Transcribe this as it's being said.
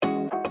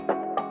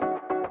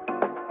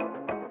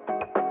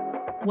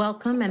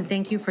Welcome and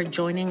thank you for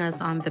joining us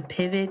on the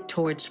Pivot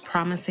Towards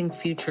Promising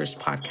Futures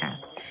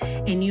podcast,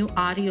 a new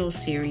audio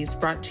series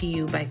brought to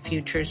you by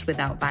Futures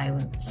Without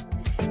Violence.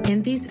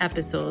 In these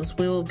episodes,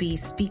 we will be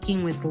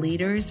speaking with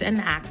leaders and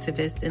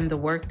activists in the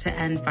work to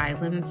end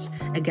violence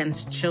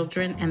against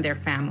children and their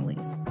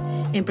families.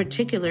 In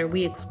particular,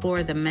 we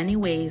explore the many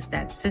ways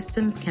that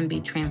systems can be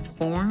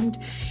transformed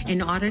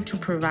in order to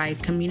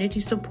provide community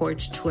support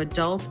to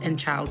adult and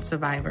child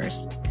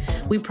survivors.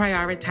 We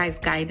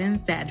prioritize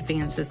guidance that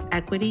advances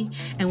equity,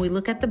 and we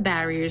look at the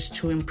barriers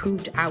to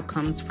improved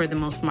outcomes for the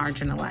most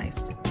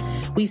marginalized.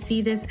 We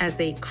see this as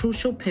a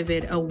crucial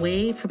pivot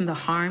away from the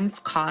harms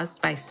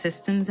caused by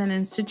systems and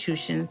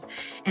institutions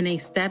and a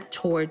step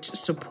towards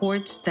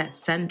supports that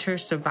center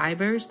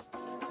survivors,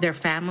 their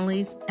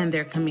families, and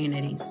their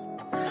communities.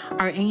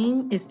 Our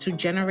aim is to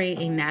generate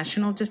a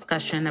national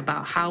discussion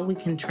about how we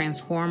can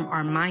transform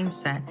our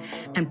mindset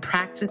and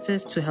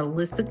practices to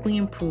holistically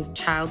improve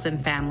child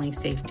and family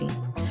safety.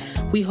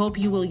 We hope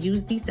you will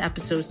use these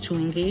episodes to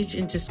engage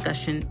in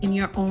discussion in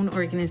your own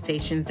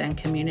organizations and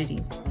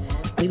communities.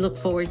 We look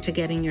forward to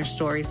getting your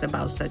stories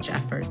about such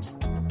efforts.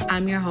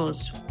 I'm your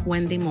host,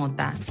 Wendy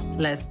Mota.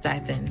 Let's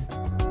dive in.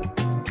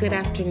 Good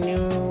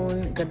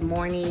afternoon, good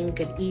morning,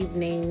 good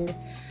evening.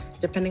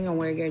 Depending on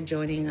where you're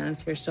joining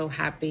us, we're so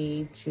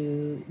happy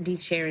to be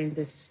sharing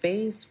this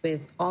space with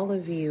all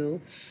of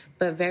you,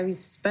 but very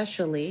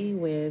especially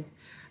with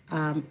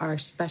our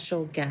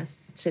special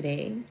guest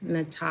today,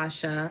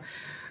 Natacha,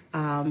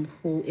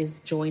 who is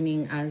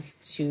joining us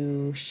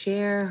to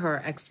share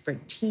her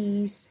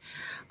expertise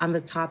on the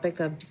topic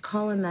of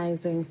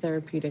decolonizing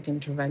therapeutic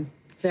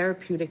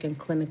and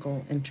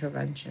clinical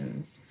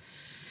interventions.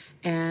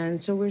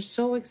 And so we're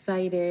so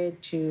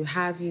excited to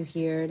have you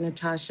here,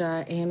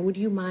 Natacha. And would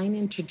you mind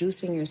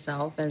introducing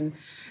yourself and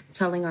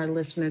telling our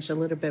listeners a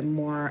little bit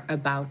more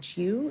about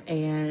you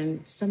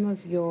and some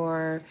of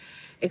your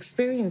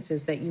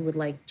experiences that you would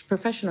like,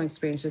 professional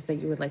experiences that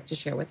you would like to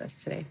share with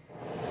us today?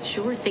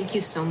 Sure. Thank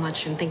you so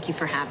much, and thank you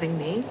for having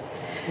me.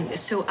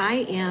 So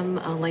I am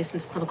a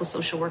licensed clinical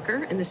social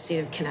worker in the state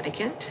of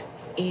Connecticut,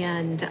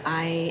 and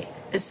I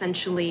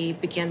essentially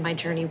began my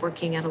journey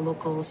working at a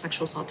local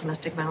sexual assault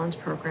domestic violence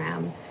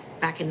program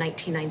back in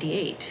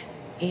 1998.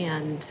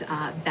 And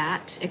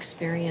that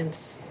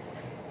experience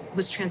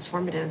was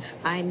transformative.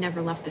 I never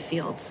left the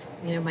field.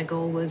 You know, my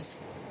goal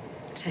was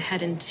to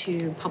head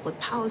into public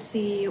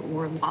policy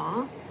or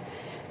law,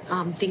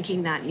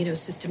 thinking that,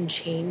 system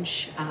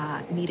change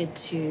needed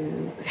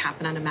to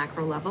happen on a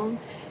macro level,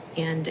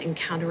 and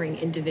encountering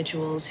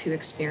individuals who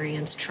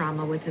experience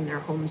trauma within their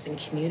homes and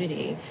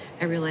community,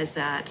 I realized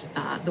that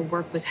the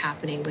work was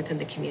happening within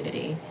the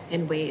community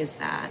in ways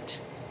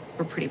that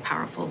were pretty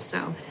powerful.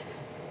 So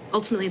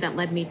ultimately that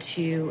led me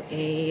to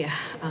a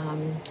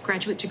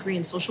graduate degree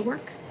in social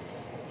work,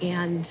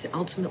 and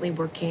ultimately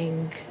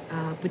working,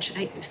 which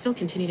I still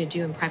continue to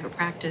do in private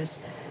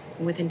practice,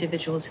 with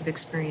individuals who've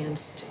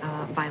experienced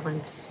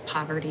violence,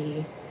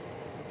 poverty,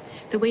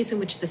 the ways in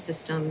which the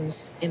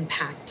systems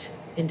impact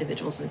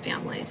individuals and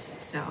families.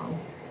 So,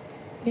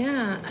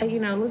 yeah,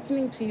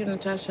 listening to you,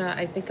 Natacha,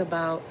 I think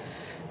about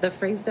the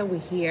phrase that we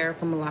hear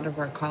from a lot of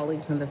our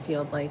colleagues in the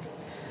field, like,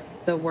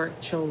 the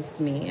work chose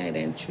me, I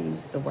didn't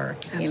choose the work.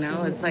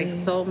 Absolutely. It's like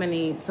so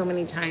many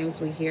times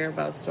we hear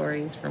about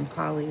stories from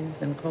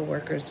colleagues and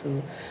coworkers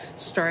who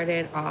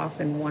started off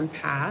in one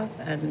path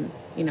and,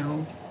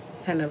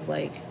 kind of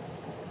like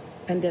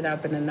ended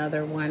up in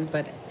another one,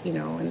 but,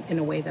 in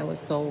a way that was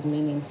so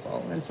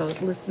meaningful. And so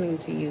listening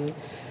to you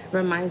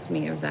reminds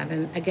me of that.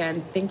 And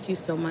again, thank you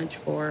so much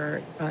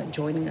for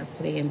joining us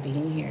today and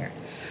being here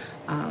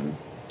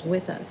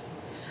with us.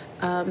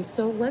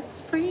 So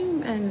let's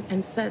frame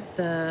and set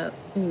the,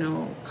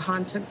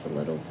 context a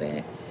little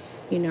bit.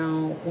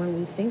 When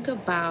we think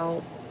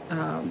about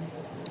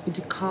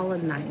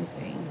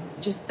decolonizing,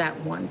 just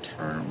that one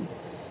term,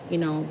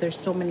 there's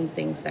so many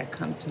things that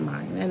come to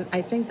mind. And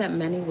I think that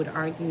many would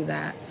argue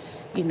that,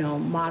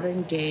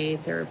 modern day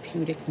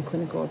therapeutic and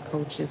clinical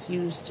approaches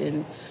used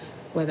in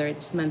whether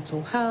it's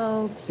mental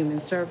health,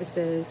 human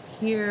services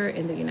here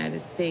in the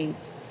United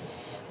States,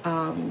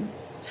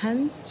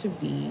 tends to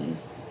be,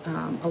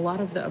 a lot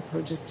of the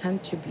approaches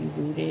tend to be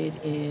rooted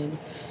in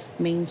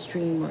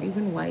mainstream or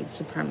even white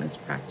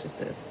supremacist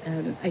practices.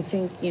 And I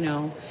think,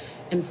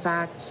 in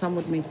fact, some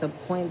would make the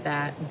point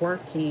that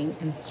working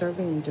and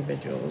serving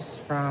individuals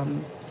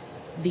from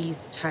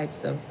these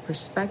types of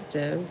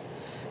perspective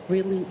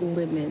really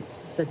limits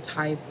the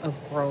type of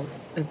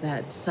growth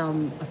that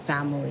some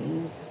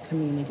families,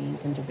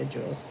 communities,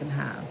 individuals can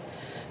have.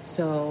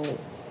 So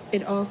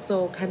it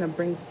also kind of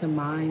brings to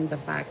mind the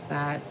fact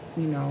that,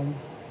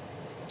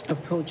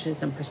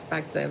 approaches and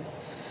perspectives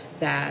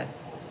that,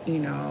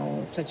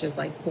 such as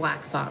like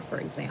Black thought, for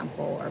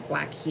example, or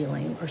Black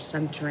healing, or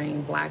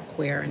centering Black,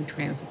 queer, and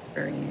trans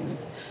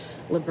experience,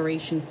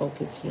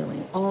 liberation-focused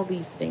healing, all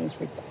these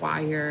things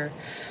require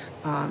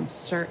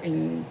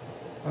certain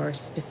or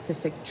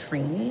specific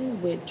training,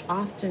 which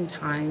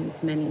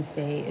oftentimes many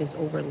say is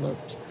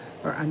overlooked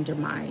or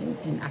undermined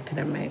in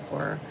academic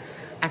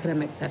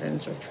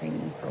settings or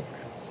training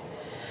programs.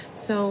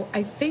 So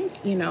I think,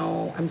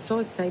 I'm so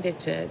excited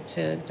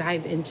to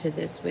dive into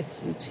this with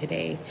you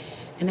today.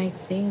 And I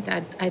think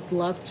I'd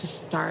love to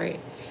start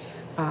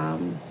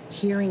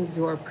hearing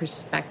your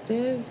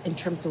perspective in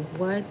terms of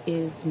what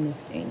is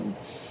missing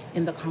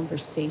in the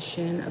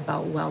conversation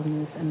about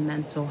wellness and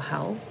mental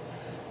health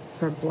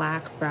for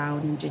Black,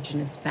 Brown,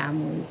 Indigenous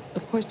families,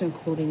 of course,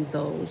 including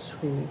those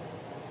who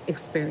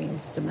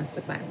experience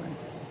domestic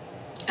violence.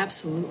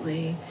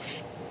 Absolutely.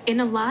 In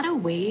a lot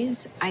of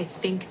ways, I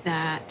think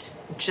that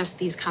just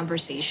these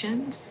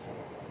conversations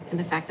and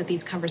the fact that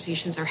these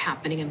conversations are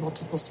happening in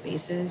multiple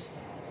spaces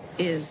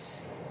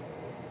is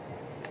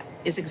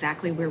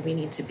exactly where we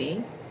need to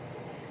be.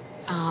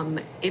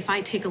 If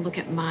I take a look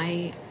at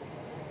my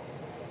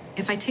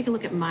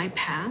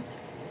path,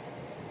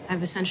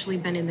 I've essentially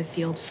been in the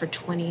field for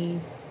 20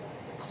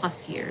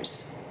 plus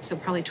years. So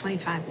probably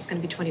 25, it's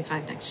going to be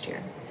 25 next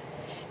year.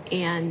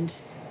 And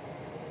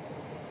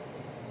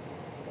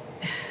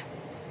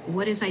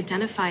what is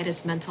identified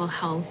as mental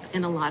health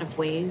in a lot of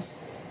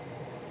ways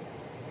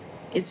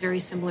is very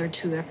similar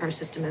to our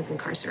system of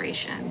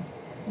incarceration.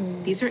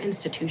 These are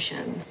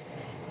institutions.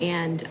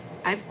 And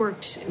I've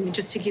worked,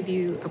 just to give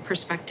you a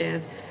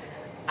perspective,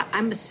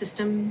 I'm a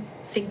system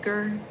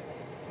thinker.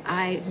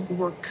 I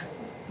work,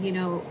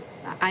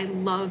 I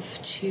love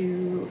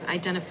to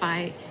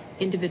identify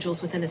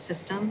individuals within a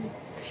system.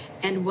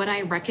 And what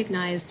I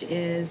recognized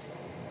is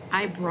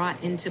I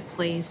brought into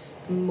place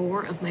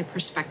more of my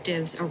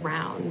perspectives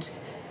around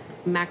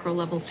macro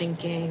level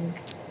thinking.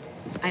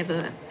 I have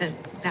a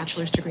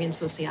bachelor's degree in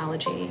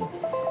sociology.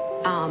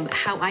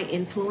 How I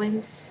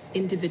influence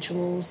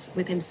individuals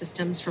within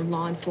systems from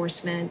law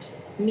enforcement,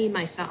 me,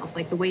 myself,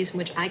 like the ways in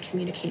which I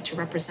communicate to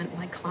represent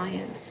my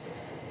clients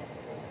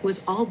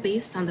was all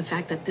based on the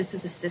fact that this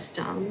is a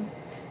system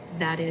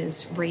that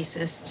is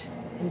racist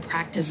in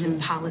practice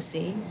and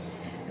policy,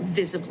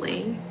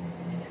 visibly.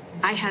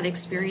 I had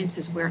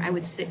experiences where I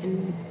would sit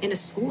in a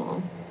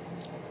school.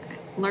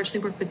 I largely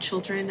work with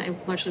children. I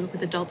largely work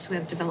with adults who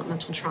have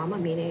developmental trauma,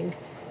 meaning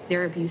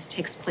their abuse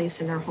takes place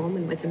in their home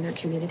and within their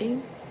community.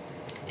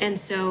 And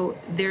so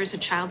there's a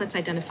child that's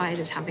identified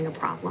as having a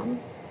problem.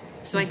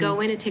 So I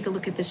go in and take a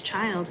look at this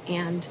child,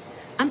 and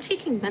I'm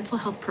taking mental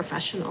health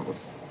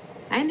professionals.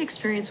 I had an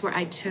experience where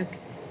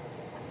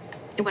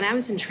when I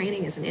was in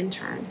training as an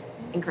intern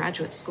in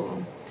graduate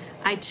school,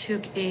 I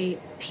took a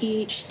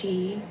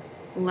PhD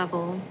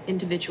level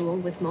individual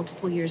with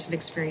multiple years of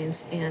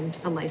experience and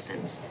a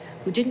license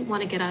who didn't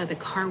want to get out of the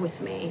car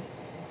with me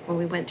when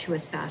we went to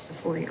assess a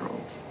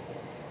 4-year-old.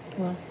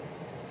 Well,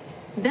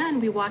 then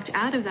we walked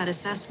out of that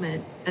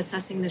assessment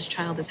assessing this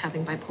child as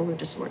having bipolar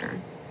disorder.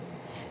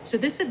 So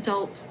this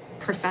adult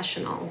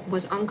professional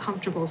was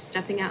uncomfortable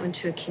stepping out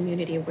into a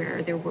community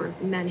where there were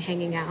men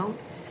hanging out,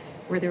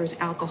 where there was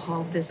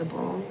alcohol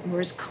visible, where it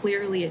was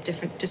clearly a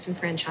different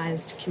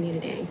disenfranchised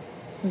community.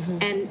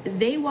 And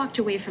they walked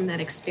away from that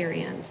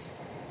experience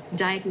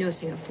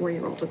diagnosing a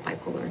 4-year-old with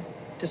bipolar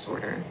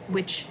disorder,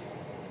 which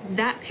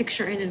that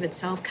picture in and of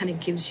itself kind of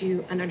gives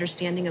you an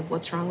understanding of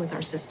what's wrong with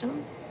our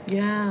system.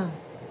 Yeah.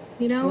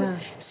 Yeah.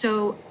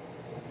 So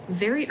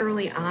very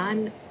early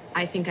on,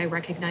 I think I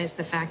recognized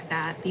the fact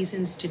that these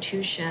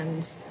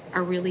institutions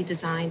are really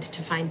designed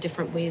to find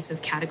different ways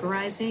of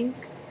categorizing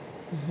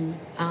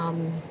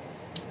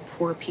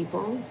poor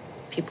people,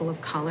 people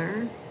of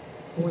color,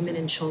 women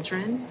and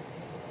children,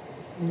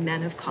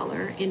 men of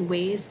color, in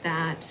ways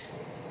that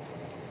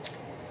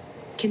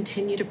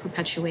continue to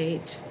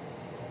perpetuate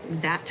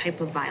that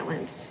type of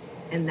violence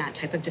and that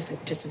type of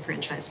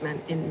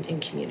disenfranchisement in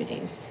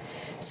communities.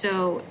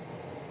 So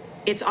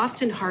it's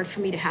often hard for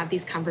me to have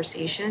these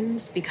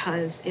conversations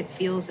because it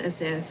feels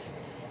as if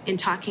in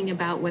talking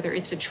about whether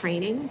it's a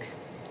training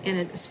in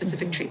a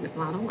specific treatment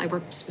model, I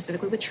work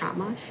specifically with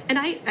trauma, and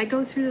I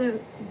go through the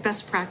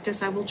best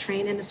practice. I will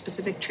train in a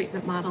specific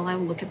treatment model. I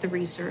will look at the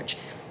research.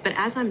 But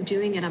as I'm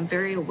doing it, I'm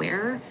very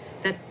aware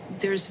that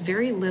there's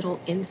very little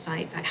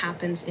insight that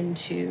happens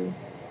into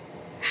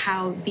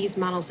how these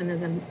models in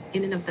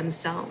and of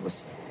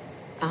themselves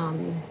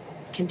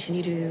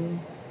continue to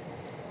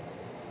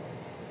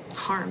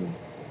harm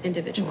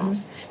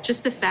individuals.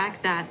 Just the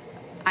fact that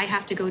I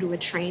have to go to a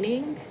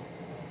training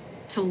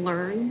to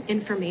learn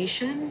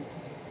information,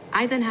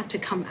 I then have to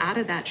come out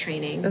of that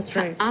training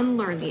to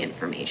unlearn the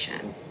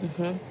information.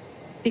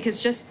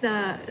 Because just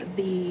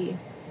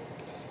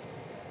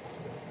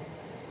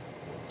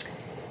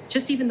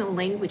just even the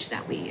language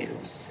that we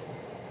use,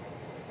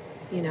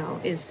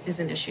 is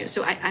an issue.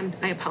 So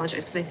I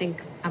apologize because I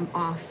think I'm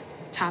off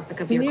topic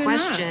of your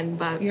question,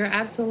 but you're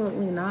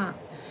absolutely not.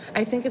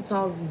 I think it's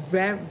all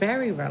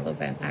very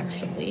relevant,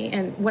 actually. Right.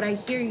 And what I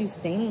hear you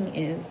saying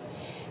is,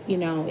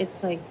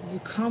 it's like you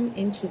come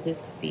into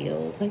this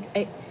field,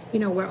 like,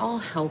 we're all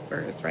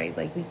helpers, right?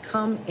 Like we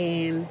come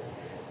in,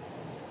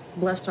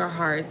 bless our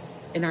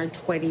hearts, in our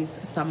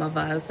 20s, some of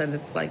us, and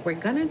it's like, we're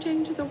going to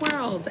change the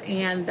world.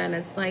 And then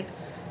it's like,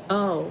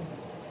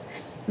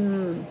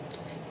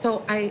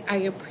 So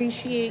I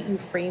appreciate you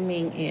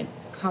framing it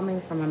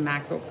coming from a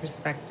macro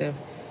perspective,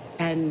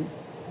 and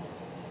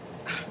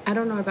I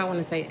don't know if I want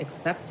to say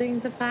accepting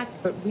the fact,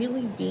 but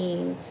really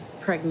being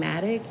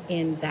pragmatic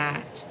in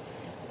that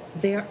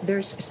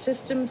there's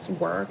systems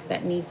work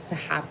that needs to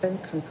happen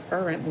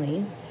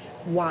concurrently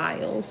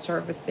while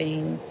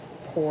servicing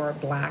poor,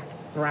 Black,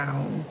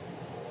 brown,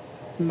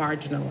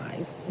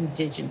 marginalized,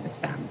 indigenous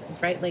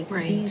families, right? Like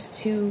these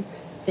two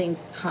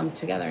things come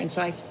together. And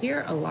so I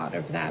hear a lot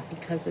of that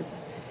because it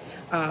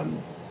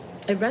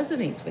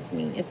resonates with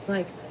me. It's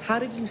like, how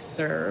do you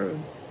serve?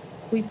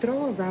 We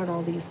throw around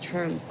all these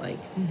terms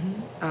like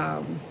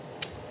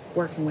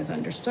working with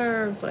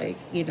underserved, like,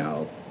 you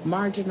know,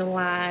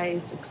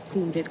 marginalized,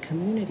 excluded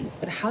communities.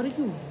 But how do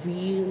you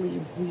really,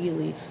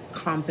 really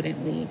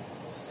competently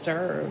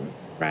serve,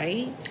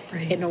 right?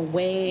 In a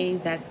way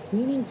that's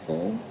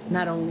meaningful,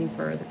 not only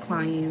for the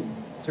client,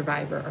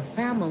 survivor, or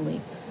family,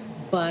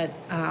 but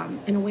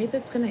in a way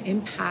that's going to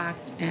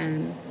impact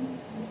and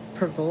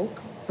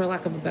provoke, for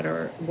lack of a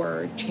better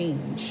word,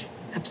 change.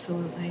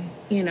 Absolutely.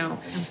 You know?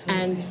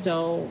 Absolutely. And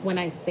so when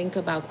I think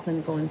about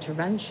clinical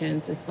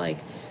interventions, it's like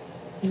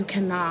you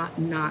cannot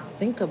not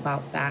think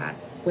about that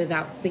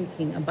without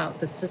thinking about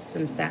the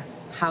systems that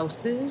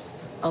houses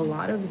a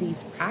lot of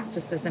these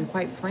practices and,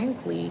 quite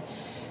frankly,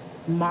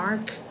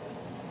 mark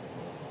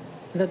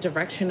the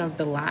direction of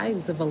the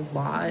lives of a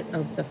lot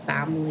of the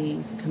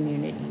families,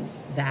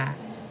 communities that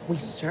we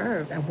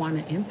serve and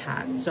want to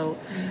impact. So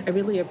I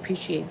really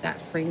appreciate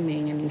that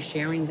framing and you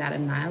sharing that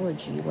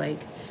analogy,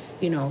 like,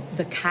 you know,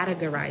 the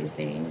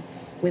categorizing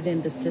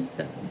within the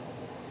system.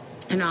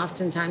 And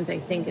oftentimes I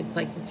think it's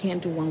like you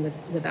can't do one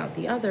without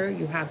the other.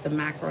 You have the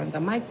macro and the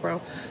micro.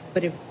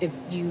 But if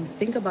you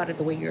think about it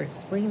the way you're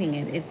explaining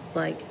it, it's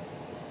like,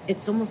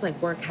 it's almost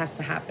like work has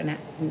to happen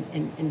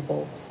in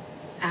both.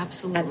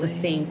 Absolutely. At the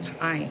same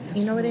time. Absolutely.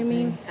 You know what I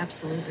mean?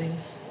 Absolutely.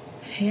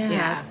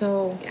 Yeah.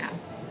 So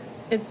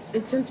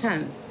it's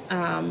intense.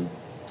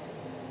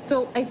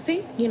 So I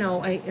think, you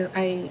know,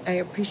 I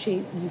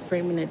appreciate you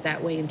framing it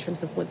that way in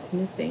terms of what's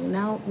missing.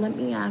 Now, let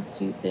me ask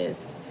you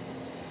this.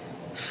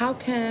 How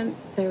can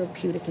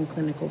therapeutic and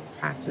clinical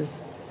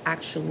practice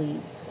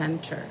actually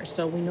center?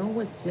 So we know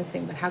what's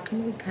missing, but how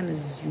can we kind of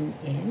zoom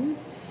in,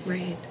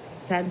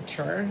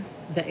 center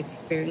the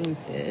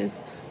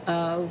experiences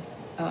of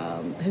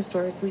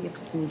historically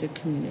excluded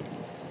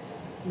communities?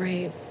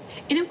 Right.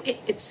 And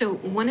so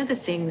one of the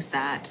things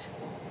that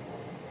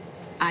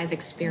I've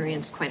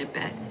experienced quite a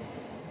bit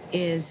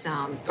is,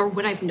 or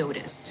what I've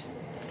noticed,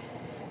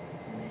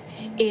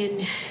 in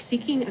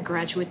seeking a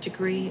graduate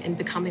degree and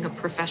becoming a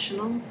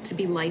professional, to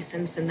be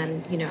licensed, and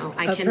then, you know,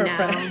 I'm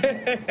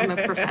a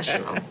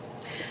professional.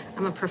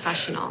 I'm a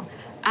professional.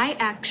 I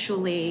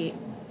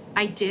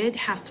did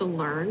have to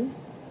learn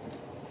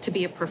to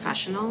be a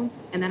professional,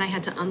 and then I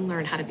had to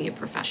unlearn how to be a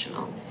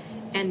professional.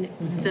 And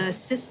the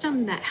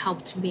system that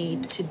helped me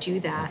to do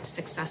that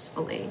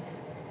successfully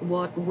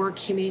were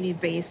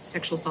community-based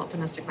sexual assault,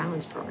 domestic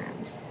violence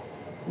programs.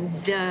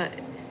 The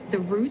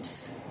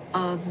roots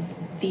of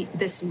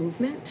this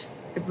movement,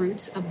 the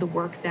roots of the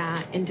work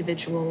that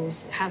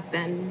individuals have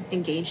been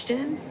engaged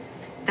in,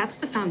 that's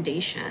the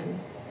foundation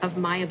of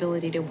my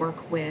ability to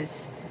work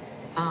with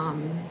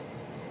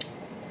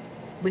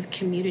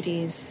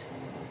communities,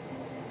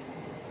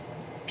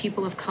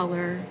 people of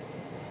color,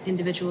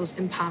 individuals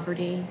in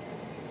poverty,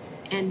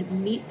 and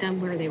meet them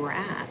where they were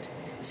at.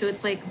 So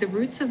it's like the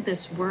roots of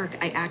this work,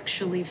 I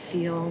actually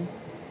feel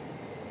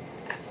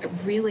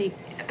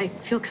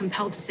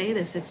compelled to say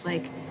this. It's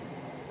like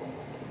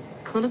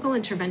clinical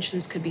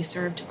interventions could be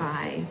served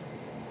by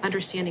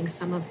understanding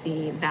some of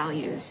the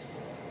values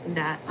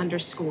that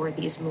underscore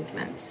these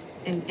movements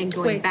and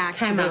going back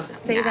to those.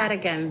 Say that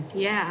again.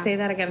 Yeah. Say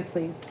that again,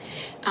 please.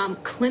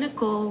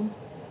 Clinical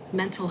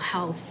mental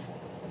health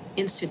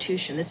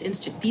institution,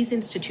 these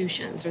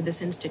institutions, or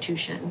this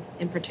institution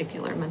in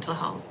particular, mental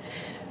health,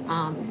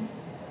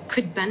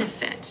 could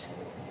benefit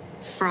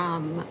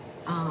from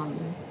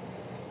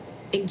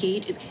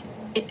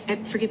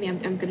forgive me,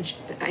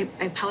 I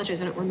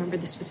apologize, I don't remember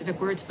the specific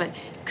words, but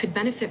could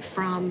benefit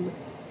from,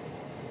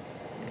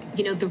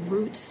 you know, the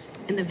roots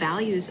and the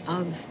values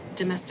of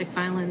domestic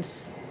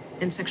violence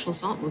and sexual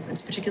assault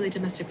movements, particularly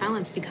domestic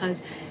violence,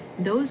 because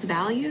those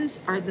values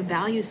are the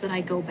values that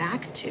I go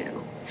back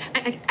to.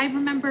 I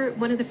remember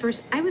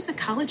I was a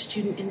college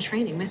student in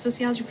training. My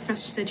sociology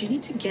professor said, you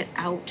need to get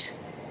out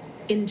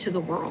into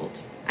the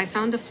world. I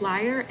found a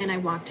flyer and I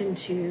walked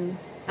into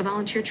a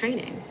volunteer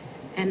training.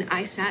 And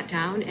I sat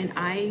down and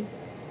I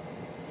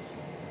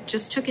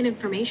just took in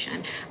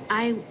information.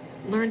 I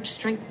learned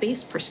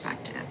strength-based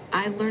perspective.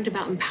 I learned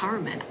about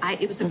empowerment.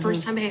 It was the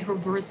first time I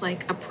heard words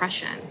like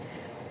oppression.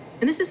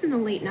 And this is in the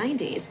late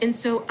 90s. And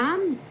so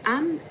I'm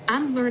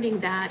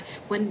learning that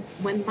when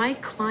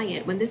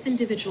this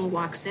individual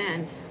walks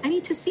in, I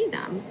need to see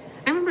them.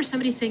 I remember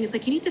somebody saying, it's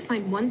like, you need to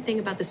find one thing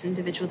about this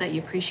individual that you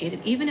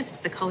appreciated, even if it's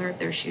the color of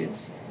their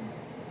shoes.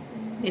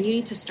 And you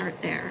need to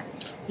start there.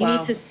 You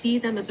need to see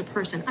them as a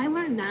person. I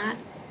learned that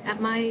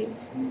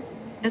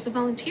as a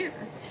volunteer.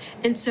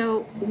 And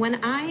so when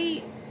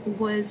I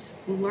was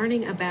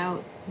learning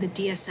about the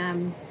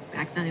DSM,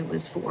 back then it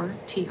was 4,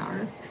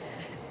 TR,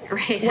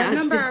 right? What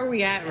number are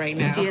we at right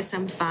now?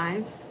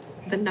 DSM-5,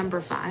 the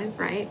number 5,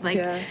 right?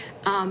 Like,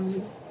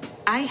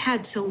 I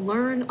had to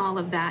learn all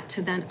of that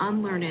to then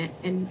unlearn it.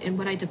 And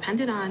what I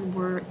depended on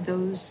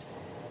was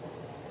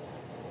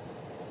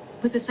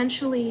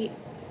essentially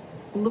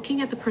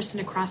looking at the person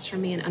across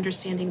from me and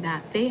understanding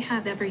that they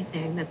have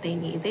everything that they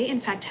need. They, in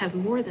fact, have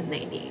more than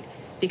they need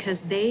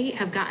because they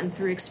have gotten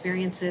through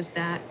experiences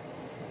that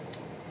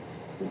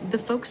the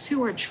folks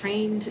who are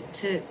trained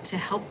to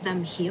help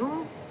them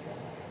heal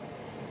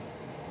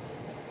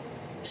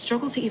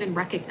struggle to even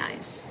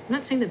recognize. I'm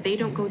not saying that they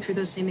don't go through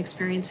those same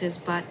experiences,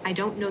 but I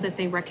don't know that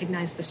they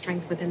recognize the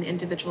strength within the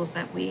individuals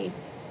that we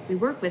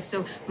work with.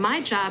 So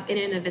my job in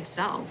and of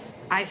itself,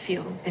 I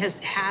feel,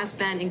 has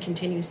been and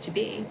continues to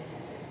be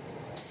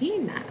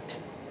seeing that,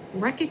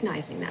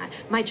 recognizing that.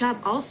 My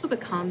job also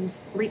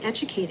becomes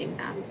re-educating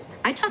them.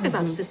 I talk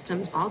about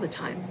systems all the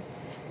time,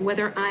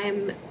 whether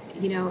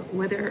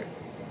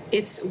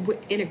it's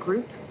in a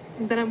group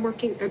that I'm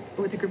working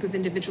with a group of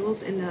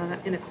individuals in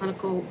a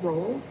clinical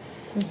role,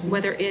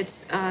 whether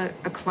it's a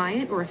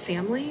client or a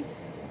family,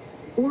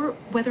 or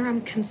whether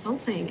I'm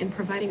consulting and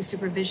providing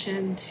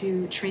supervision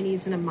to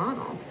trainees in a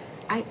model.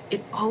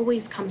 It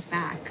always comes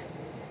back,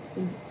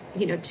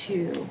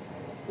 to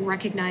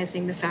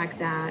recognizing the fact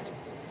that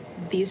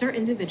these are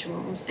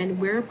individuals and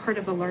we're a part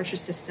of a larger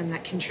system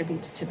that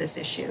contributes to this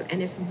issue.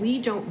 And if we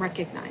don't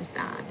recognize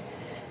that,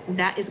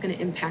 that is going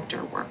to impact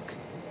our work.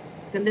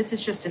 Then this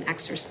is just an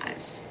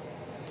exercise.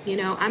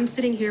 I'm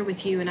sitting here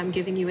with you and I'm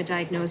giving you a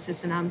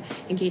diagnosis and I'm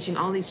engaging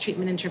all these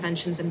treatment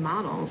interventions and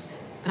models,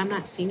 but I'm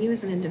not seeing you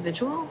as an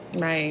individual.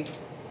 Right.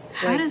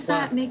 How does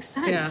that make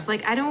sense? Yeah.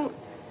 Like, I don't,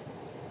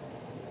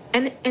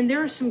 and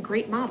there are some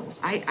great models.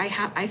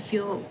 I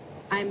feel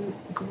I'm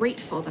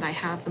grateful that I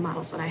have the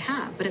models that I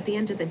have, but at the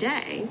end of the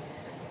day,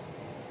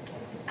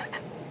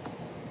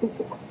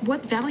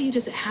 what value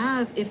does it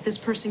have if this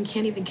person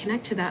can't even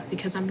connect to that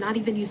because I'm not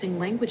even using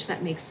language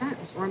that makes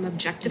sense, or I'm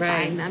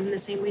objectifying them in the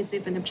same ways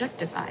they've been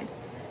objectified?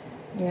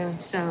 Yeah.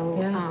 So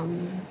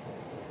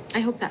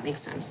I hope that makes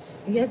sense.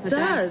 Yeah, it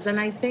does. And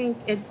I think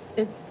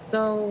it's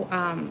so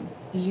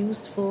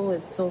useful,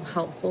 it's so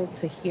helpful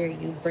to hear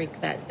you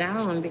break that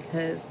down,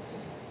 because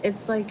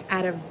it's like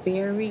at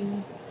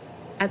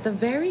the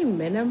very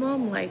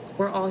minimum, like,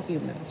 we're all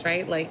humans,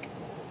 right? Like,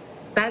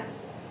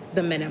 that's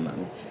the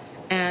minimum.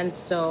 And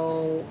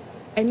so,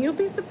 and you'll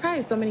be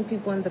surprised, so many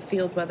people in the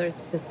field, whether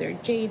it's because they're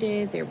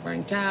jaded, they're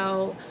burnt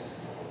out,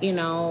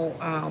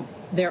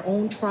 their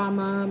own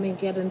trauma may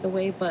get in the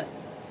way, but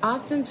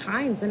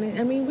oftentimes, and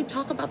I mean, we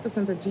talk about this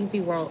in the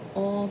DV world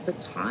all the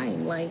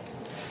time, like,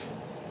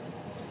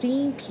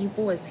 seeing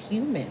people as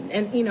human.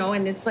 And,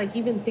 and it's like,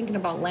 even thinking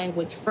about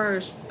language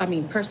first,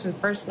 person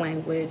first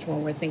language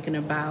when we're thinking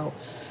about,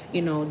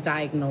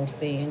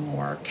 diagnosing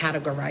or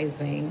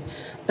categorizing.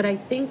 But I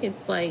think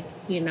it's like,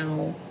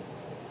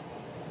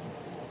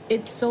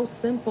 it's so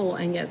simple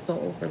and yet so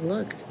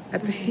overlooked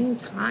at the same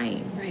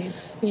time. Right.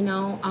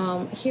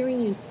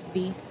 Hearing you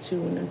speak to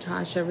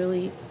Natacha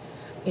really,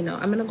 I'm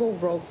going to go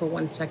rogue for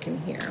 1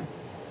 second here.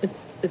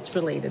 It's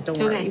related, don't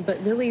worry. But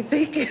really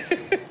think,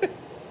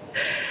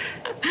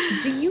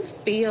 do you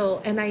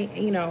feel, and I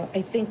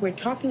think we're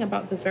talking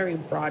about this very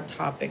broad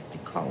topic,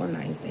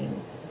 decolonizing,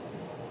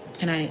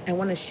 and I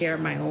want to share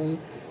my own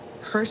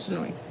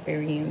personal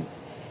experience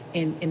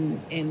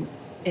in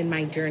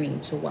my journey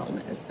to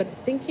wellness, but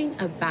thinking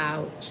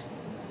about,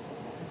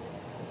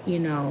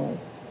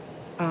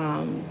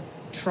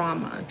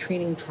 trauma,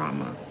 treating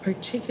trauma,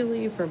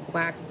 particularly for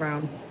Black,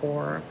 brown,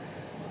 poor,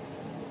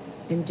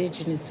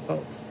 Indigenous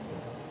folks,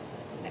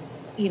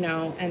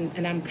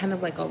 and I'm kind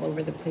of like all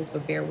over the place,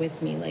 but bear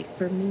with me. Like,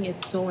 for me,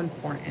 it's so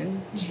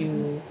important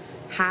to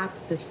have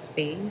the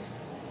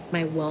space,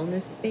 my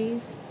wellness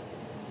space,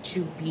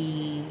 to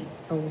be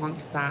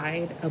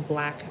alongside a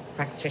Black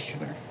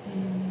practitioner.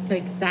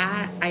 Like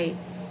that,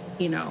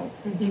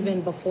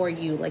 even before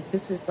you, like,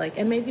 this is like,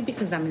 and maybe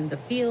because I'm in the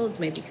fields,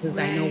 maybe because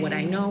I know what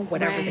I know,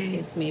 whatever the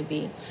case may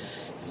be.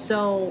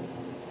 So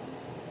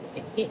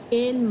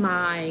in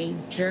my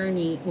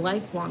journey,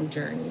 lifelong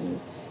journey,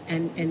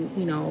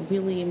 and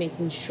really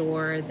making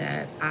sure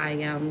that I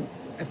am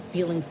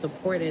feeling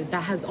supported,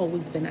 that has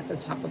always been at the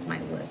top of my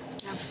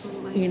list.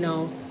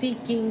 Absolutely.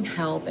 Seeking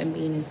help and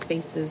being in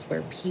spaces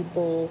where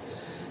people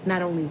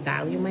not only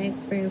value my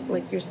experience,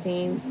 like you're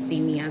saying,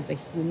 see me as a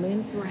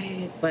human.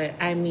 Right. But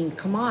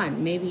come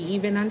on, maybe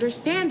even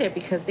understand it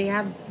because they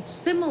have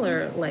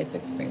similar life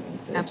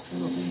experiences.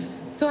 Absolutely.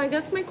 So I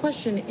guess my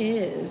question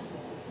is,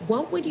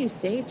 what would you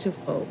say to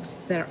folks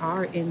that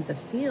are in the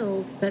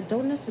field that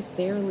don't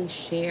necessarily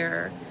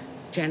share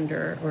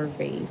gender or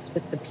race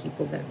with the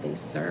people that they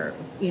serve?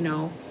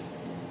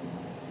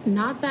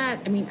 Not that,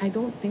 I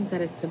don't think that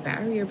it's a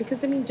barrier,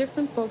 because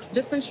different folks,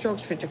 different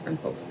strokes for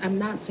different folks. I'm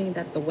not saying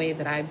that the way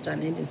that I've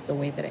done it is the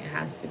way that it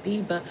has to be,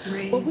 but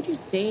what would you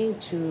say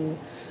to,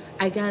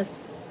 I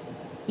guess,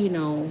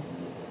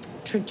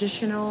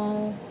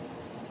 traditional,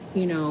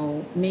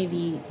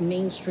 maybe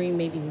mainstream,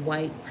 maybe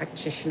white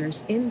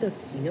practitioners in the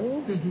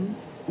field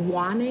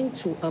wanting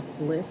to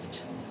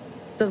uplift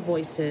the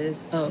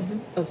voices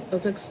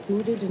of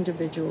excluded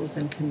individuals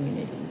and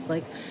communities.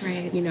 Like,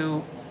 right. you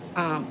know,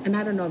 and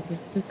I don't know,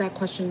 does that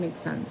question make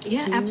sense?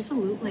 Yeah,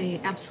 absolutely.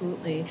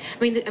 Absolutely.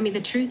 I mean,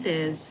 the truth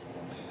is,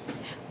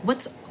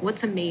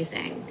 what's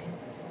amazing,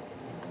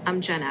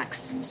 I'm Gen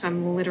X, so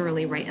I'm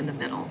literally right in the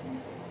middle.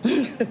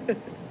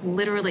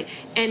 Literally.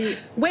 And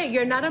wait,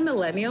 you're not a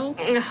millennial?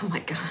 Oh my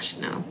gosh,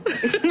 no.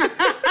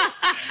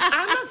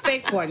 I'm a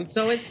fake one,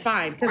 so it's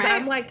fine. Because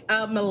I'm like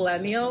a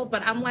millennial,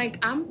 but I'm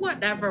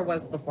whatever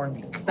was before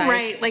me.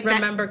 Right. Like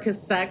remember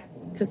cassette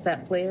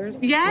players?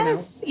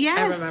 Yes, you know?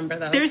 yes. I remember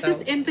those. There's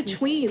this in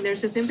between,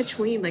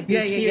 like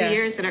these few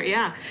years that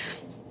are,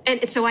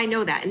 And so I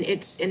know that, and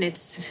it's.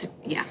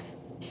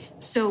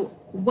 So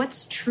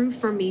what's true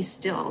for me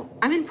still,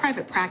 I'm in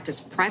private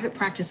practice. Private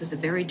practice is a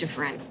very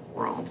different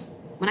world.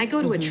 When I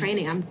go to a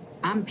training,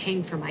 I'm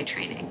paying for my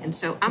training. And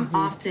so I'm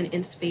often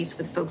in space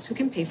with folks who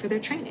can pay for their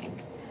training,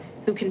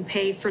 who can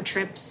pay for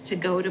trips to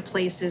go to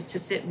places to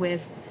sit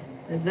with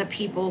the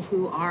people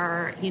who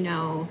are, you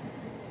know,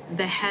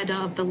 the head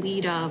of, the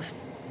lead of,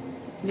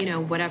 you know,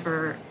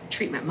 whatever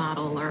treatment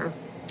model or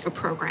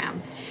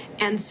program.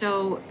 And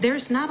so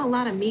there's not a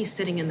lot of me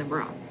sitting in the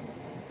room,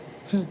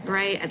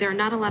 right? There are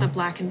not a lot of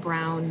Black and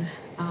brown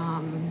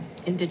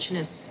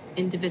indigenous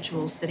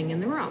individuals sitting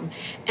in the room.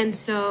 And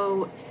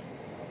so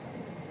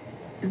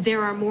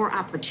there are more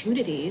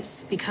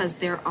opportunities because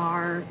there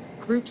are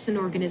groups and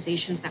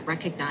organizations that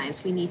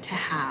recognize we need to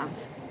have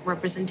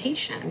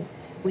representation.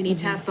 We need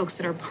to have folks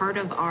that are part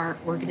of our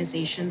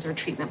organizations or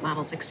treatment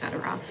models, et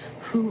cetera,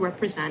 who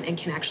represent and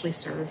can actually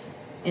serve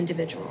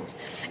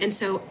individuals. And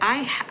so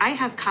I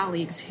have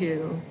colleagues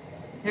who,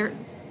 they're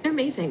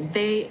amazing.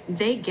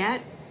 They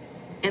get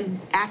and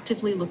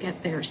actively look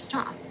at their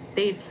stuff.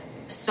 They've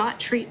sought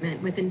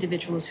treatment with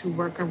individuals who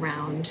work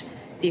around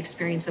the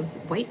experience of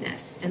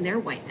whiteness and their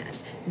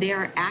whiteness. They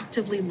are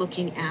actively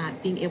looking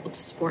at being able to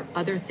support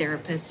other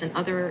therapists and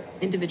other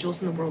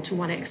individuals in the world who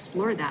want to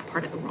explore that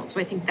part of the world. So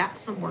I think that's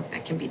some work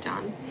that can be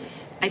done.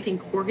 I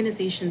think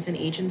organizations and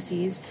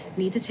agencies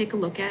need to take a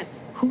look at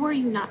who are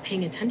you not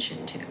paying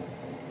attention to?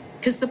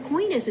 Because the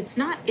point is, it's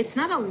not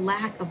a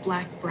lack of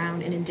Black,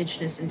 brown, and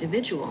indigenous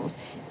individuals.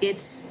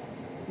 It's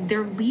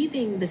they're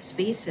leaving the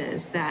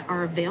spaces that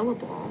are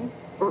available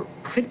or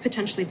could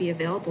potentially be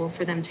available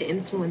for them to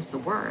influence the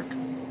work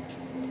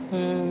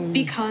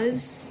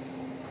because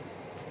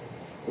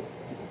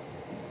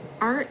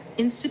our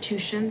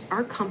institutions,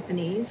 our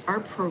companies, our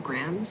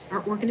programs,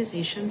 our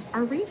organizations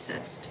are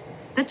racist.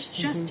 That's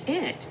just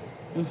it.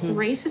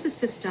 Race is a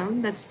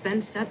system that's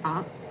been set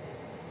up,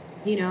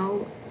 you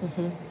know,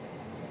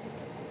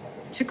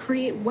 to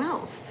create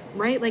wealth,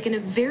 right? Like in a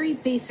very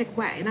basic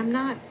way. And I'm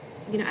not,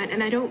 you know,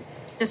 and I don't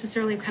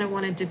necessarily kind of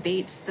want to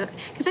debate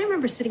because I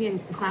remember sitting in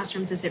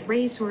classrooms, is it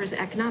race or is it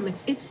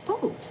economics? It's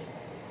both,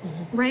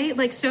 right?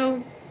 Like,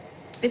 so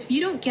if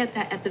you don't get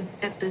that at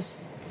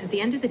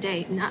the end of the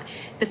day, not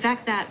the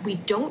fact that we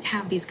don't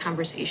have these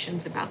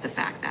conversations about the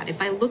fact that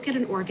if I look at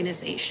an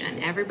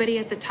organization, everybody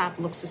at the top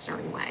looks a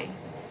certain way.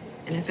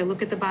 And if I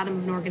look at the bottom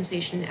of an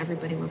organization,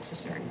 everybody looks a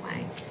certain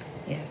way.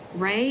 Yes.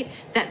 Right?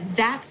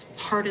 That's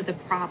part of the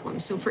problem.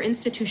 So for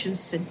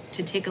institutions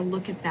to take a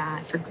look at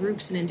that, for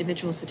groups and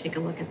individuals to take a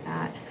look at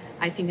that,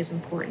 I think is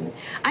important.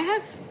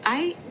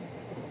 I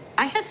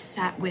have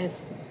sat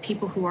with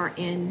people who are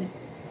in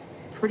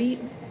pretty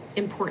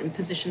important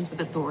positions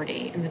of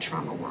authority in the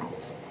trauma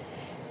world.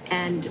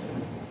 And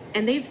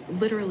they've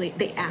literally,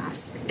 they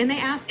ask, and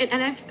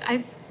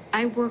I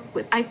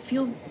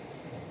feel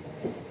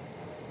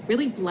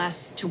really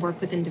blessed to work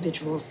with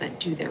individuals that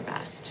do their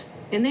best.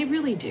 And they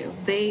really do.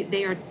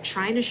 They are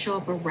trying to show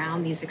up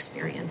around these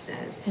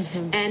experiences.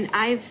 And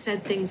I've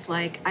said things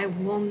like, I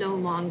will no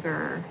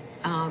longer,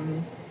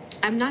 I'm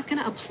not going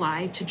to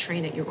apply to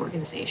train at your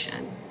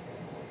organization.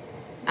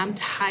 I'm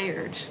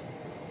tired.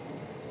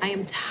 I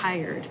am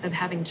tired of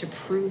having to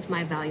prove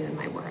my value and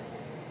my worth.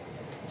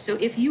 So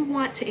if you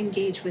want to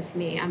engage with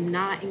me, I'm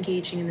not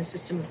engaging in the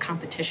system of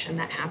competition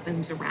that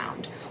happens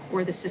around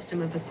or the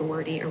system of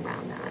authority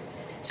around that.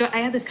 So I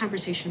had this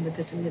conversation with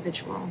this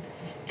individual,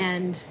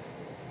 and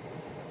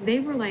they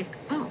were like,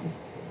 oh.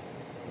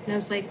 And I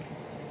was like,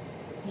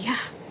 yeah.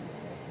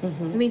 I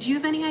mean, do you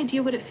have any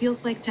idea what it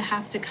feels like to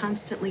have to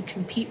constantly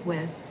compete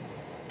with,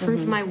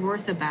 prove my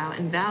worth about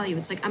and value?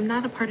 It's like, I'm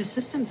not a part of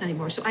systems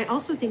anymore. So I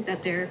also think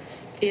that there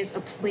is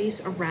a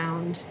place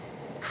around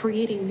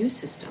creating new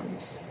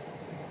systems.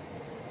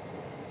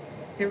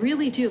 I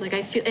really do. Like,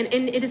 I feel, and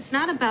it's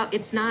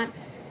not,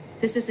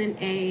 this isn't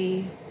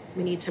we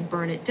need to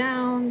burn it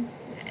down.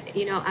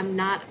 You know, I'm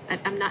not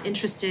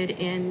interested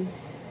in,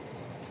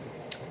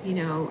 you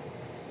know,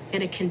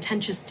 in a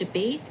contentious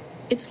debate.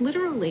 It's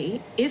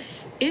literally,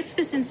 if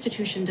this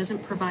institution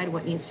doesn't provide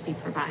what needs to be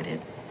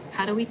provided,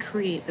 how do we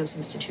create those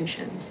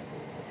institutions?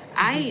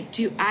 I'm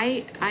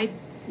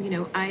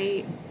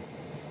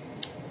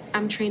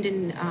trained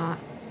in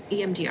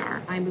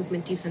EMDR, eye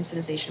movement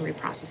desensitization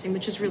reprocessing,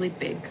 which is really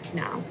big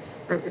now,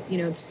 or, you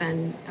know, it's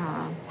been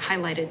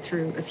highlighted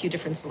through a few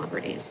different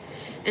celebrities.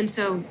 And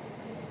so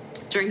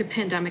during the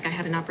pandemic, I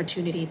had an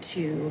opportunity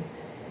to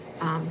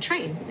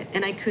train,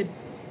 and I could,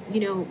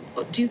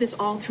 do this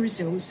all through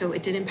Zoom, so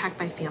it did impact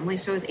my family.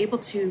 So I was able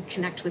to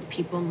connect with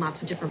people in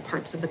lots of different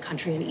parts of the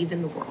country and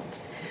even the world.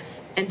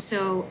 And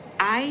so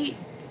I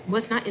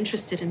was not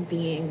interested in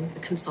being a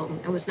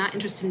consultant. I was not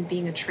interested in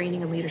being a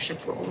training and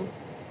leadership role.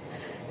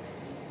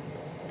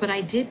 But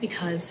I did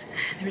because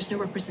there was no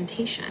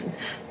representation.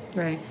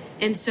 Right.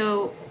 And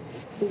so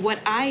what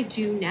I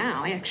do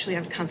now, I actually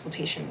have a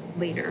consultation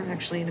later,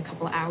 actually in a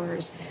couple of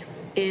hours,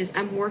 is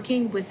I'm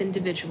working with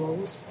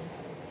individuals,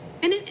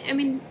 and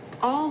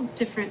all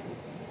different,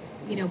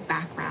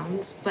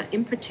 backgrounds, but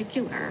in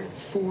particular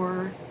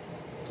for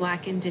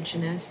Black,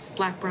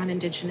 Brown,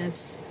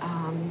 Indigenous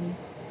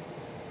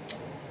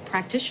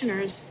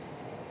practitioners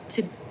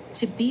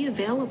to be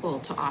available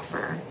to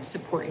offer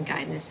support and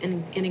guidance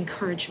and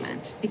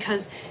encouragement,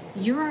 because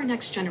you're our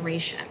next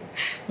generation,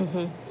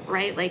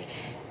 right? Like,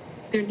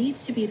 there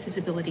needs to be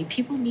visibility.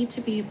 People need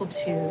to be able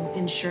to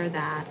ensure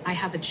that I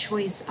have a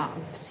choice of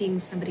seeing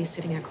somebody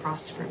sitting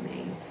across from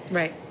me.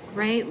 Right.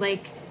 Right?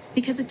 Like,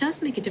 because it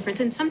does make a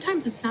difference. And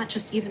sometimes it's not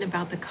just even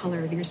about the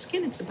color of your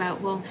skin. It's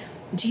about,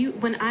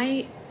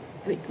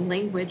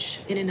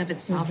 language in and of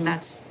itself,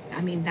 that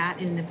in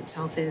and of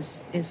itself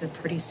is a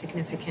pretty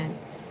significant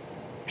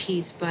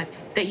piece, but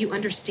that you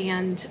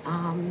understand,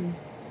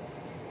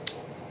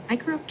 I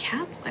grew up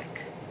Catholic.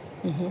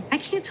 I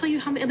can't tell you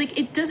how many,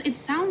 it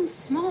sounds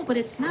small, but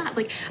it's not.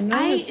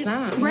 It's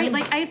not. Right?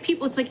 Like, I have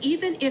people, it's like,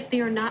 even if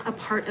they are not a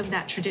part of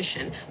that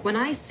tradition, when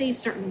I say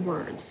certain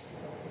words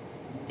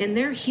in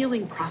their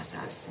healing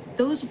process,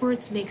 those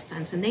words make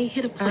sense and they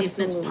hit a place.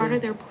 Absolutely. And it's part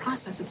of their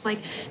process. It's like,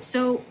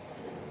 so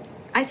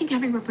I think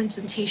having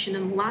representation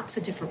in lots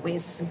of different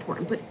ways is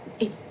important, but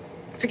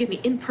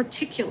in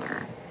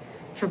particular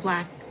for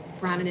Black,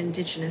 Brown, and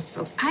Indigenous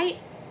folks,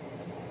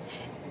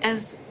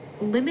 as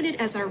limited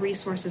as our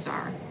resources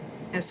are,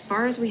 as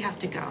far as we have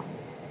to go,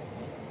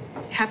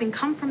 having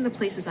come from the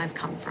places I've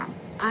come from,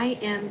 I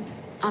am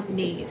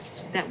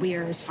amazed that we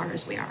are as far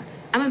as we are.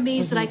 I'm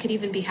amazed that I could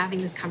even be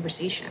having this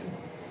conversation,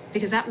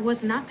 because that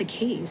was not the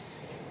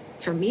case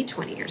for me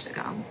 20 years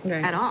ago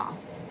at all.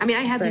 I mean,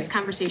 I had these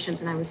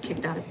conversations and I was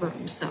kicked out of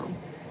rooms, so.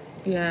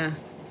 Yeah.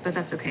 But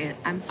that's okay.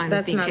 I'm fine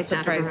with being kicked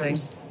out of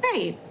rooms.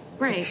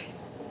 Right.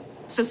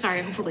 So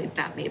sorry, hopefully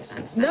that made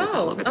sense. That was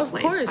all over the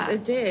place, of course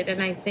it did.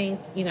 And I think,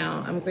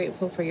 I'm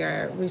grateful for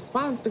your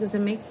response, because it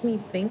makes me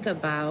think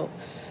about,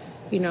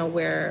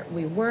 where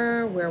we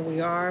were, where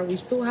we are. We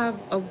still have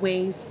a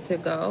ways to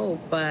go,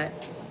 but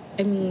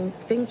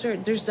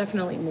there's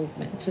definitely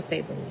movement, to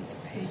say the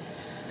least.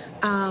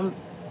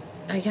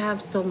 I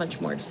have so much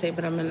more to say,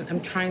 but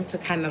I'm trying to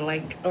kind of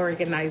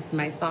organize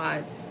my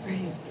thoughts.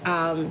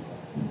 Right.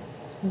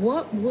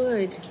 What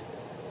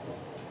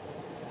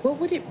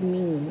would it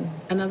mean?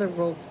 Another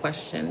rogue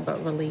question,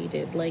 but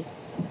related.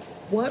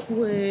 What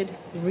would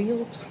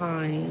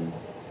real-time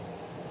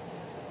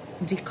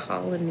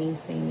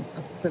decolonizing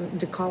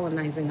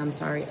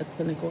a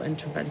clinical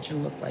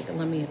intervention look like? And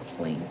let me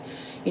explain.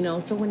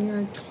 So when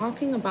you're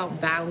talking about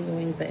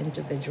valuing the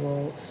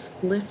individual,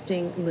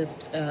 lifting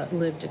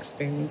lived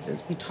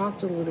experiences, we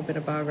talked a little bit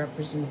about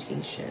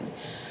representation.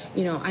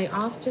 I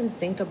often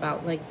think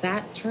about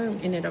that term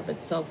in and of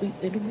itself. We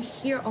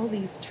hear all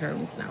these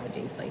terms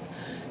nowadays,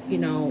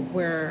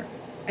 where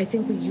I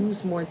think we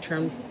use more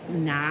terms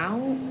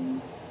now,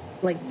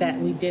 that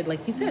we did,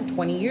 like you said,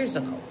 20 years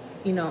ago.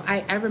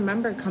 I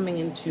remember coming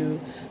into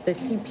the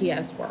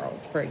CPS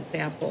world, for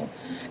example,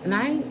 and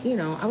I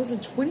was a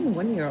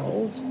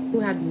 21-year-old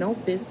who had no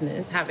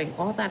business having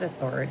all that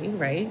authority,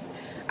 right?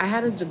 I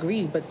had a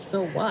degree, but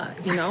so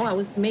what? I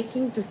was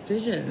making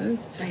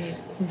decisions,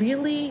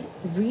 really,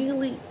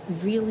 really,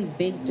 really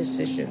big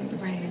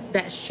decisions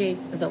that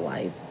shaped the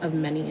life of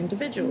many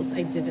individuals.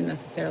 I didn't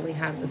necessarily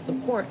have the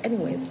support.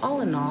 Anyways,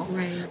 all in all,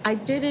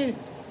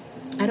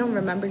 I don't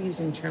remember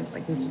using terms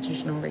like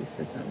institutional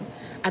racism.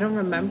 I don't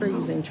remember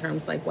using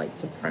terms like white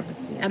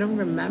supremacy. I don't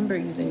remember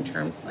using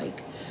terms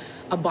like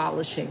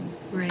abolishing.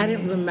 I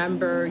didn't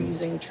remember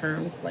using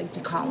terms like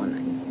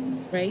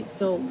decolonizing, right?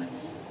 So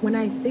when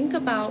I think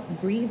about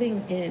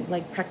breathing in,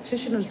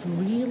 practitioners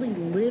really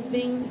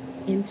living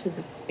into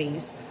the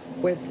space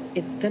where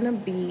it's going to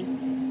be,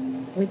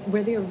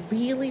 where they're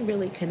really,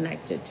 really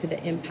connected to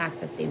the impact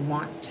that they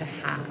want to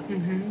have.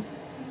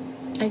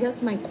 I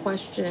guess my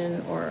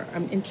question, or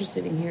I'm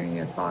interested in hearing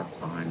your thoughts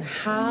on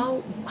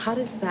how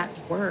does that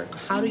work?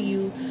 How do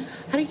you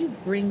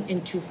bring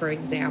into, for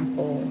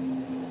example,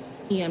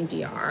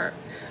 EMDR,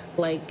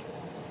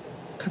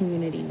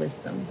 community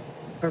wisdom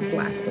or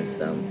Black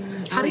wisdom?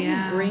 How do you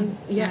bring?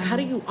 How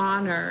do you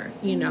honor,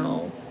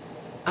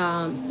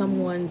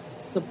 someone's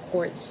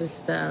support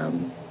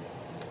system,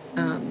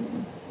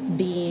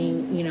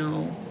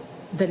 being,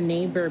 the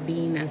neighbor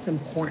being as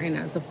important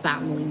as a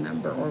family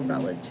member or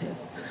relative?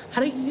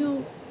 How do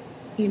you,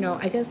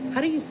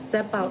 how do you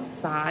step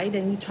outside?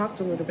 And you talked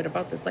a little bit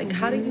about this.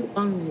 How do you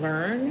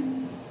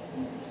unlearn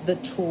the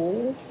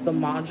tool, the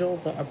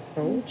module, the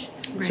approach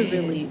to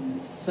really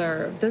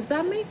serve. Does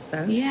that make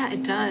sense? Yeah,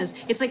 it does.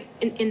 It's like,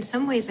 in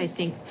some ways, I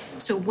think,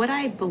 so what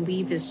I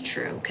believe is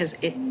true, because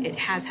it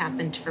has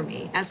happened for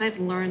me, as I've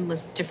learned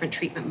with different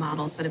treatment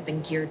models that have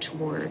been geared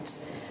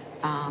towards,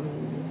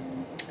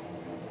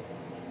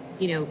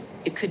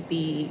 it could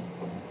be,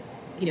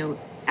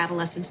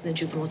 adolescents in the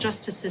juvenile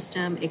justice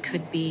system. It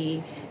could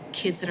be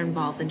kids that are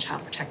involved in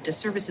child protective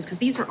services, because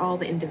these are all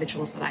the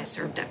individuals that I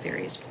served at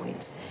various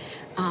points,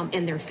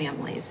 and their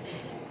families.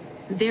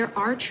 There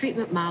are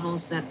treatment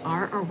models that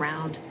are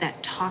around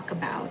that talk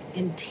about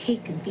and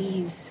take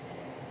these,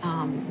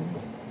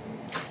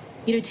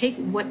 take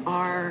what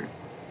are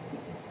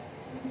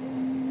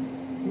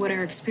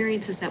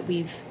experiences that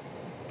we've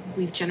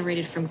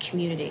generated from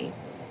community,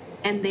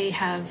 and they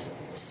have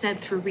said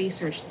through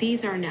research,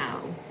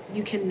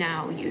 you can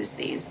now use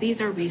these.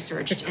 These are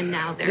researched, and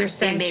now they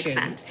make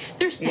sense.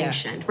 They're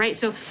sanctioned, right?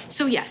 So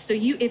yes. So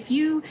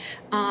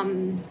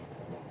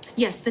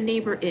yes, the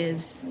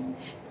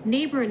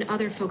neighbor and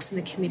other folks in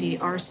the community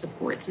are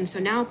supports, and so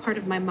now part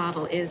of my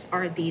model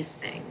are these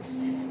things.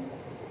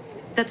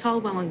 That's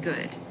all well and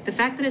good. The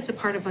fact that it's a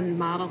part of a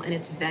model and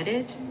it's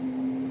vetted,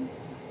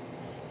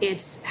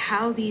 it's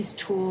how these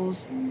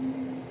tools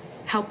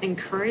help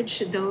encourage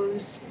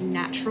those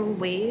natural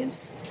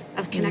ways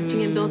of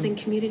connecting and building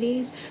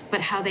communities, but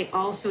how they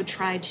also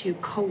try to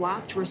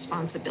co-opt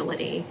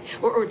responsibility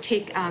or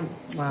take,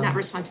 not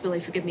responsibility,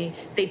 forgive me,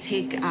 they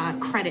take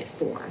credit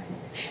for.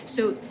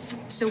 So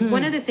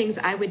one of the things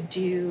I would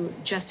do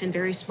just in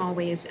very small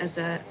ways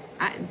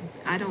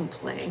I don't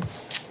play.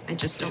 I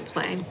just don't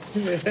play.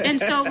 And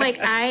so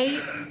I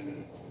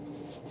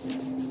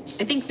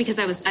think because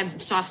I'm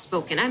soft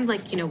spoken, I'm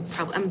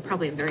I'm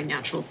probably a very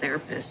natural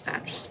therapist,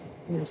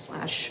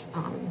 slash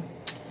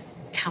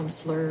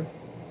counselor,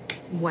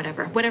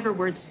 whatever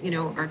words,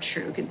 are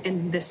true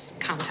in this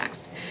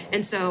context.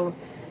 And so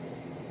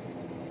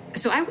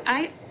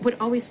I would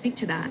always speak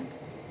to that.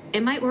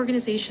 In my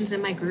organizations,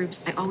 in my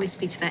groups, I always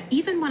speak to that.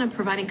 Even when I'm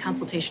providing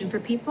consultation for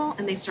people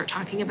and they start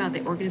talking about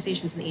the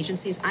organizations and the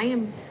agencies, I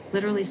am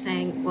literally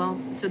saying, well,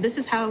 so this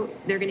is how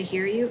they're going to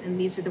hear you, and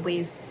these are the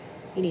ways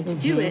you need to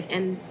do it,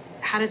 and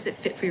how does it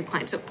fit for your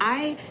client? So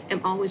I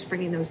am always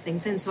bringing those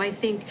things in. So I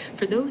think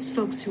for those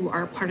folks who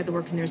are part of the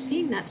work and they're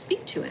seeing that,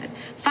 speak to it.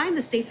 Find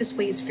the safest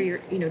ways for your,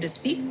 to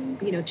speak,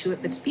 to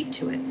it, but speak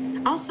to it.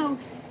 Also,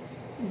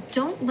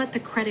 don't let the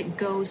credit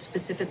go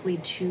specifically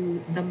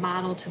to the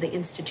model, to the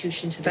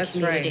institution, to the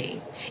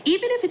community. Right.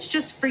 Even if it's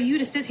just for you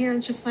to sit here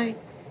and just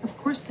of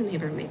course the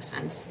neighbor makes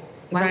sense.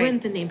 Why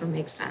wouldn't the neighbor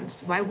make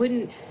sense? Why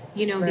wouldn't,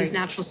 these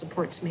natural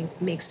supports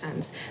make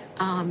sense?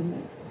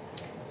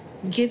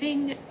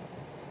 Giving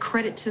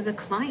credit to the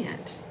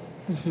client.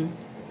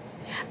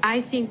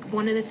 I think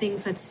one of the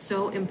things that's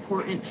so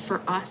important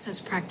for us as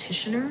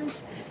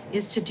practitioners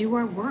is to do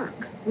our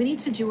work. We need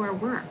to do our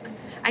work.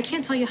 I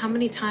can't tell you how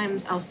many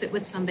times I'll sit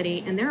with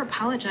somebody and they're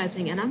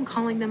apologizing and I'm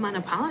calling them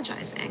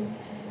unapologizing.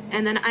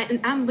 And then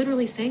I'm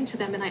literally saying to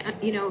them, and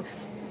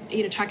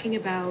talking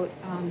about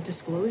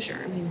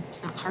disclosure. I mean,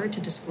 it's not hard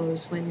to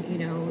disclose when,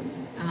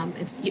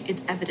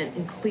 it's evident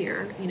and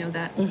clear,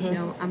 that,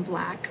 I'm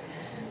Black,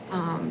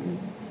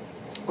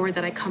 or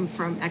that I come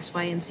from X,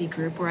 Y, and Z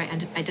group, or I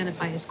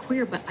identify as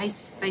queer, but I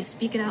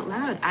speak it out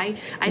loud. I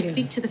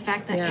speak to the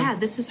fact that,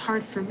 this is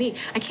hard for me.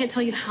 I can't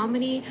tell you how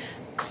many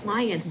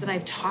clients that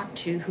I've talked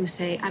to who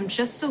say, I'm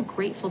just so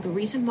grateful. The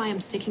reason why I'm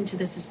sticking to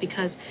this is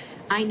because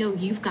I know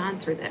you've gone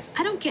through this.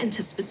 I don't get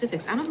into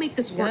specifics. I don't make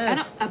this work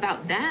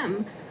about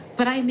them,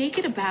 but I make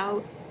it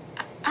about,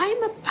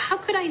 how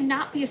could I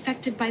not be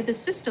affected by the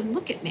system?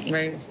 Look at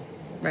me.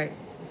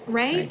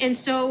 Right? And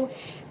so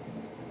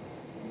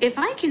if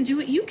I can do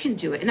it, you can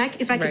do it. And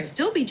if I can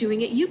still be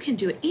doing it, you can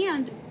do it.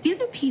 And the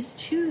other piece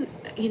too,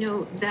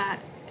 that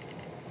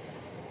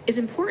is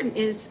important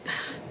is,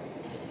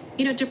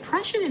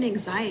 depression and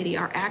anxiety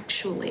are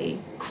actually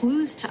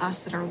clues to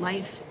us that our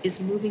life is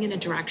moving in a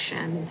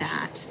direction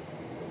that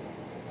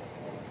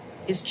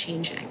is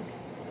changing.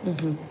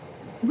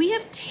 We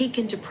have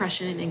taken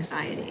depression and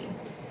anxiety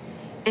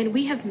and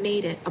we have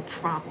made it a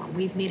problem.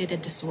 We've made it a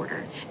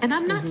disorder. And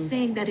I'm not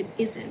saying that it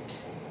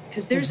isn't,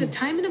 because there's a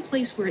time and a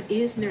place where it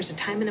is, and there's a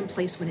time and a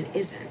place when it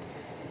isn't.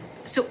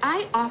 So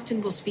I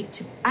often will speak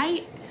to,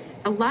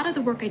 a lot of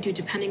the work I do,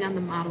 depending on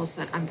the models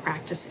that I'm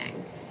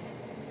practicing,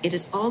 it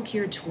is all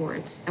geared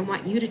towards, I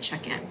want you to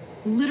check in.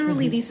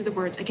 Literally, these are the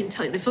words I can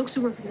tell you. The folks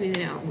who work with me,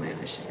 they know, oh my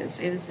gosh, she's going to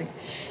say this thing.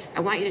 I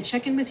want you to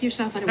check in with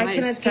yourself. I want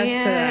you to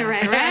scan,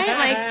 right?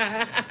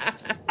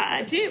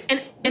 I do.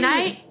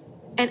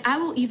 And I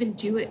will even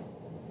do it.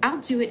 I'll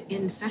do it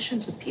in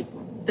sessions with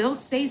people. They'll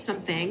say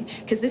something,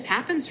 because this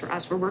happens for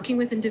us. We're working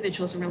with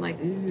individuals and we're like,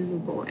 ooh,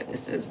 boy,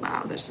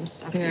 there's some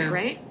stuff here,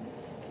 right?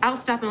 I'll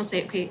stop and I'll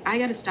say, okay, I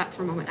got to stop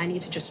for a moment. I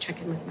need to just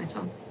check in with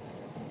myself.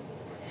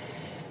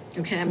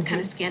 Okay, I'm kind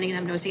of scanning and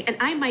I'm noticing. And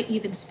I might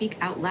even speak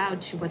out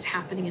loud to what's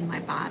happening in my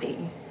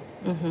body,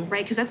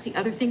 right? Because that's the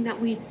other thing that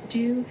we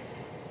do.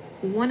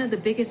 One of the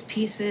biggest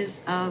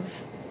pieces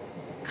of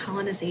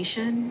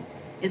colonization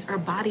is our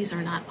bodies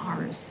are not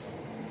ours.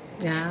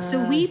 Yes.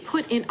 So we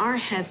put in our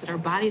heads that our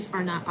bodies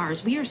are not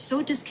ours. We are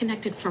so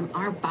disconnected from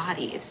our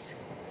bodies.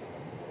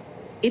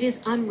 It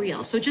is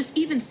unreal. So just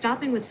even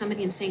stopping with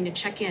somebody and saying to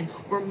check in,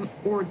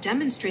 or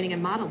demonstrating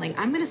and modeling,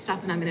 I'm going to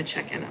stop and I'm going to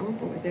check in. Oh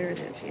boy, there it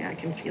is. Yeah, I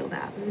can feel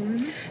that.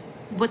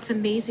 Mm-hmm. What's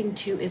amazing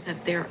too is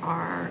that there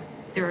are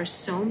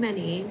so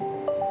many.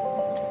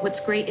 What's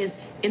great is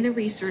in the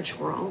research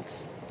world,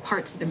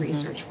 parts of the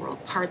research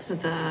world, parts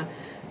of the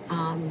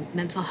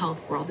mental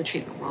health world, the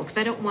treatment world, because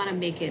I don't want to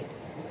make it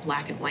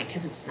black and white,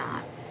 because it's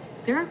not.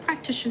 There are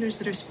practitioners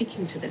that are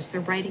speaking to this,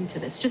 they're writing to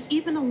this. Just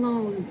even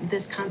alone,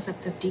 this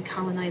concept of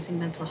decolonizing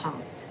mental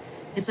health.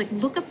 It's like,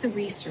 look up the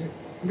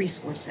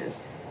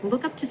resources,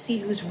 look up to see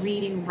who's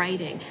reading,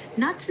 writing,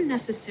 not to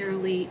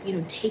necessarily,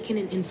 take in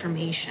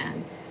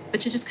information,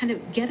 but to just kind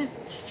of get a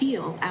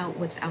feel out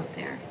what's out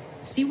there.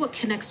 See what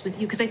connects with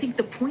you. Because I think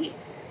the point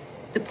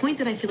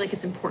that I feel like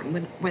is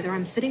important, whether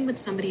I'm sitting with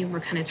somebody and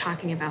we're kind of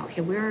talking about, okay,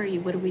 where are you?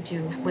 What do we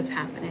do? What's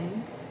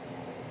happening?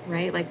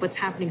 Right? Like, what's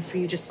happening for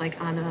you, just like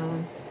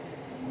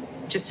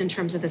just in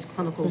terms of this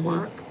clinical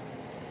work.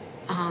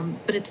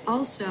 But it's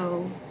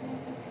also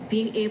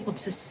being able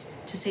to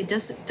say,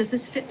 does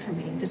this fit for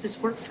me? Does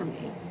this work for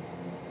me?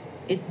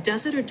 It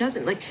does it or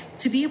doesn't. Like,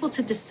 to be able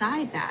to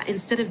decide that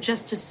instead of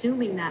just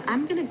assuming that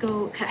I'm going to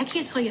go. I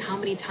can't tell you how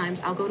many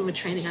times I'll go to a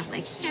training. I'm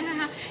like,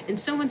 yeah, and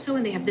so,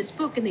 and they have this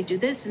book and they do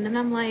this. And then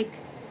I'm like,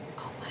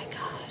 oh my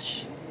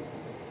gosh.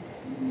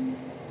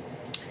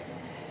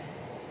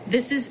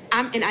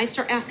 And I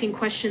start asking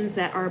questions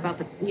that are about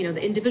the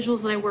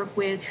individuals that I work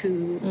with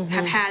who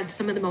have had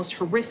some of the most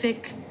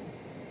horrific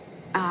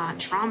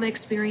trauma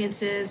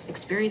experiences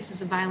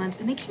of violence,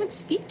 and they can't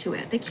speak to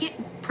it. They can't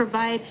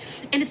provide,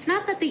 and it's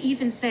not that they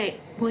even say,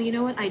 well, you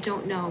know what, I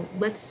don't know.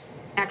 Let's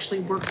actually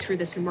work through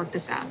this and work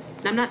this out.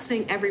 And I'm not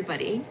saying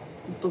everybody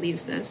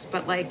believes this,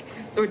 but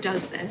or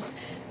does this.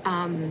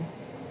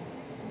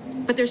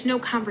 But there's no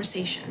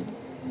conversation.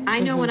 I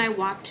know when I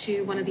walk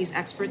to one of these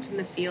experts in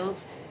the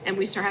fields and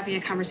we start having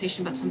a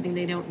conversation about something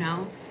they don't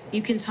know,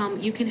 you can tell them,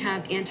 you can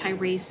have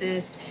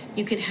anti-racist,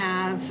 you can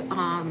have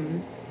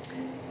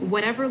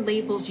whatever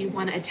labels you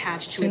want to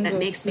attach to it that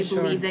makes me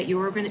believe that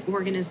you're an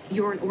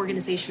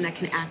organization that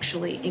can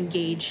actually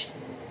engage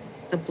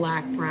the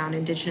Black, Brown,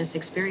 Indigenous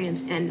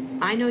experience.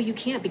 And I know you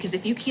can't, because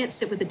if you can't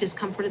sit with the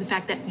discomfort of the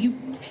fact that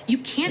you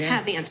can't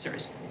have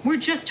answers. We're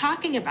just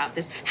talking about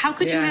this. How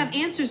could you have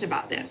answers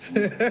about this?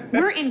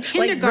 We're in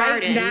kindergarten. Like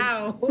right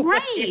now.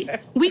 Right.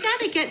 We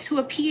got to get to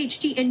a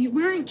PhD, and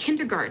we're in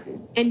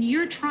kindergarten, and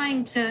you're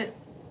trying to,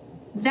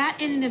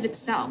 that in and of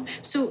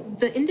itself. So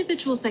the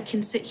individuals that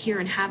can sit here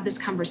and have this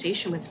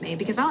conversation with me,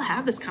 because I'll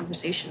have this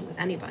conversation with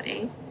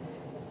anybody.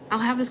 I'll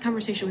have this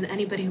conversation with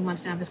anybody who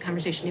wants to have this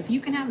conversation. If you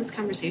can have this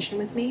conversation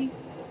with me,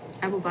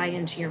 I will buy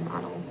into your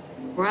model.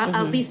 Or I'll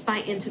at least buy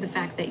into the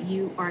fact that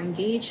you are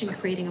engaged in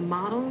creating a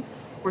model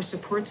or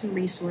supports and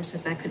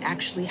resources that could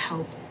actually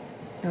help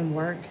and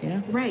work,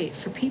 right,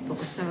 for people.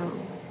 So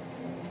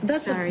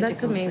that's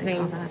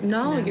amazing. That,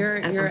 no, you're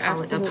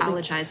absolutely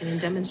apologizing and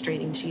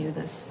demonstrating to you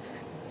this,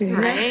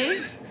 right?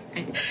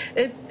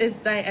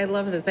 It's I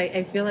love this.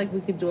 I feel like we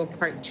could do a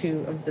part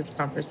 2 of this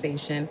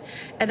conversation,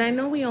 and I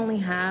know we only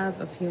have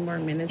a few more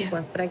minutes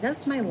left. But I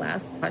guess my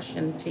last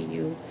question to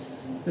you,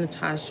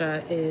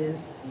 Natacha,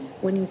 is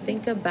when you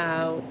think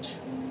about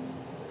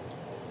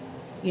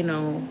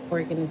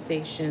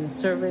organizations,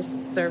 human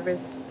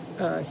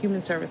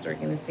service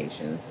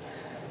organizations,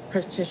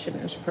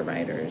 practitioners,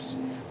 providers.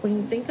 When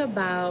you think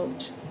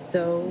about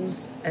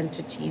those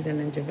entities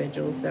and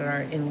individuals that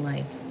are in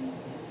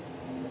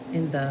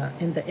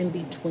the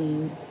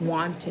in-between,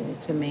 wanting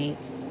to make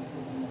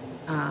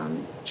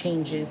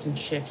changes and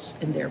shifts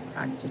in their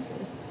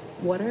practices,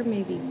 what are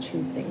maybe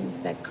 2 things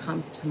that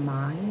come to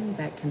mind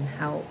that can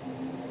help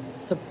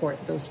support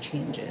those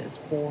changes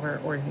for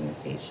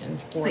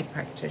organizations, for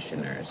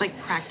practitioners? Like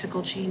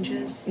practical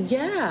changes?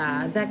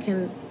 Yeah, that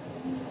can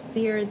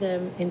steer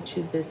them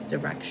into this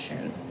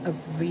direction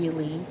of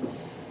really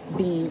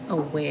being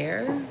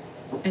aware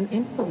and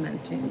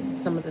implementing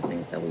some of the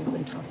things that we've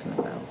been talking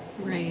about.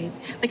 Right.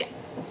 Like,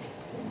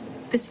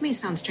 this may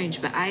sound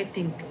strange, but I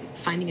think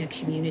finding a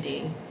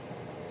community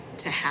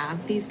to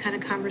have these kind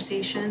of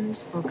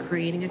conversations, or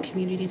creating a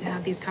community to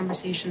have these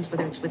conversations,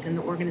 whether it's within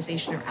the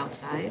organization or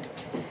outside,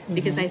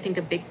 because I think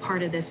a big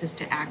part of this is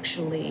to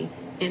actually,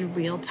 in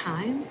real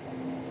time,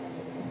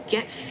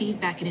 get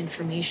feedback and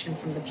information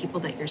from the people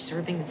that you're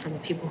serving and from the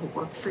people who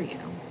work for you.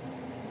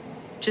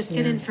 Just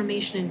get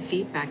information and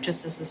feedback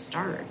just as a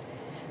start.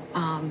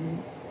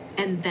 And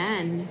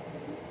then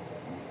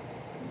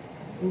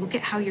look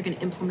at how you're going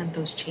to implement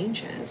those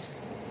changes.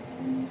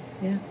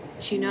 Yeah.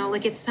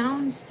 Like, it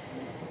sounds,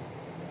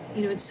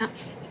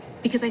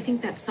 because I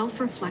think that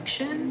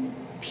self-reflection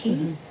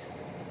piece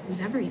is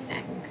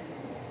everything.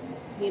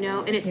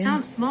 And it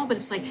sounds small, but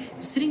it's like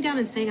sitting down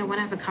and saying, I want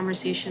to have a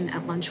conversation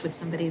at lunch with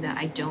somebody that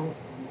I don't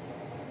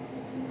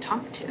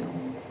talk to.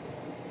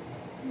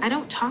 I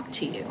don't talk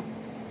to you.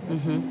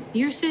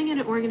 You're sitting in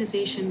an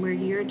organization where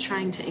you're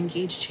trying to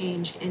engage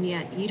change, and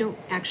yet you don't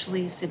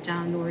actually sit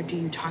down, nor do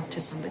you talk to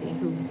somebody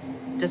who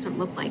doesn't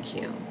look like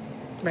you.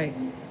 Right.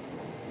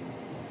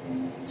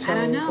 So I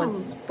don't know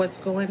what's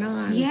going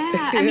on.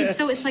 Yeah, I mean,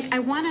 so it's like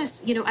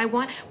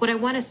what I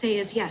want to say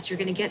is, yes, you're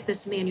going to get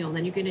this manual, and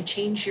then you're going to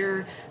change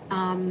your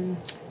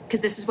because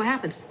this is what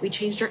happens. We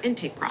changed our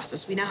intake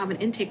process. We now have an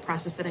intake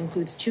process that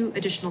includes 2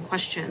 additional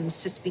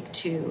questions to speak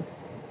to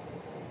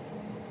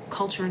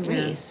culture and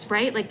race,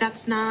 right? Like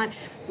that's not,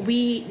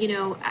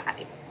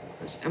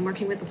 I'm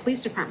working with the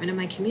police department in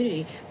my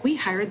community. We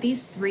hired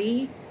these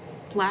 3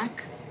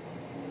 Black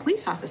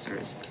police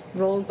officers.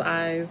 Rolls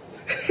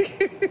eyes.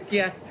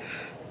 Yeah.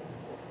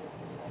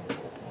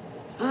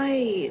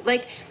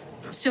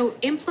 So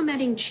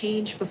implementing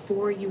change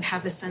before you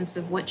have a sense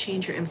of what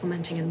change you're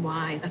implementing and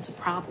why, that's a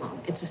problem.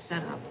 It's a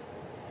setup.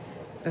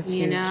 That's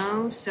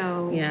huge.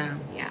 So yeah.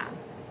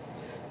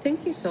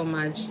 Thank you so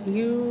much.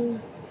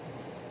 You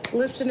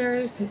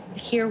listeners,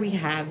 here we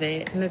have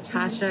it.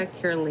 Natacha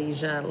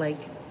Kerelejza.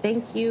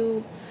 Thank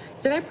you.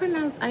 Did I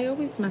pronounce? I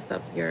always mess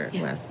up your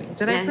last name.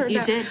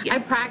 You did. Yeah. I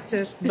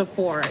practiced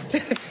before.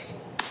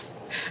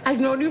 I've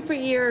known you for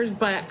years,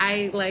 but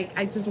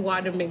I just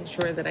want to make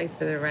sure that I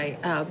said it right.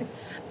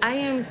 I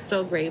am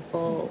so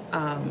grateful.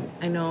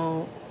 I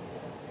know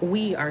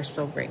we are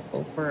so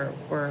grateful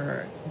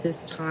for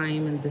this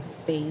time and this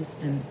space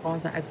and all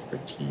the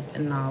expertise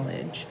and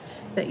knowledge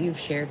that you've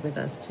shared with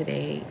us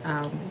today.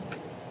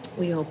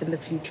 We hope in the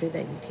future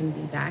that you can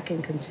be back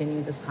and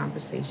continue this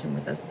conversation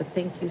with us. But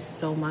thank you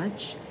so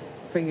much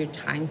for your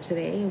time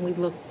today. And we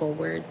look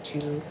forward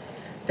to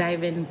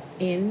diving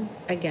in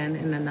again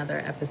in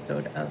another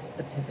episode of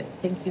The Pivot.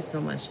 Thank you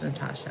so much,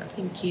 Natacha.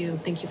 Thank you.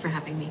 Thank you for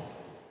having me.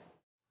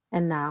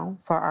 And now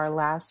for our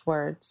last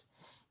words,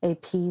 a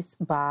piece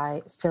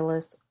by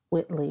Phyllis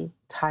Whitley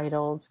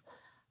titled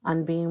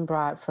On Being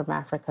Brought from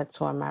Africa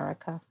to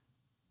America.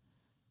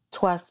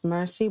 'Twas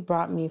mercy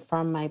brought me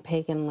from my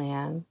pagan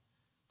land,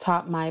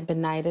 taught my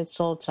benighted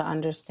soul to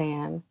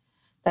understand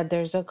that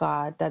there's a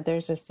God, that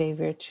there's a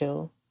Savior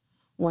too.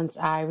 Once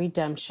I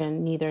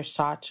redemption neither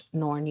sought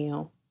nor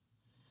knew.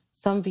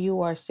 Some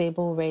view our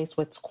sable race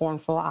with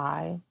scornful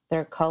eye.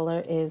 Their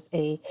color is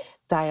a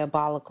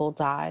diabolical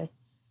dye.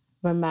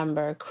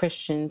 Remember,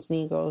 Christians,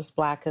 Negroes,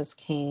 black as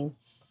Cain,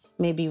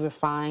 may be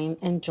refined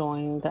and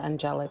join the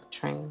angelic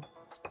train.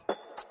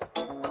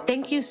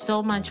 Thank you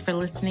so much for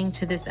listening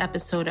to this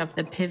episode of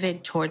the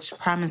Pivot Towards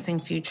Promising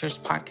Futures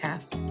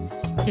podcast.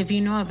 If you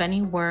know of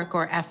any work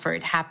or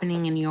effort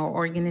happening in your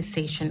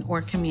organization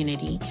or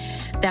community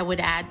that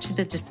would add to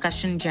the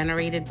discussion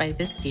generated by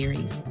this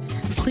series,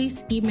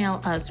 please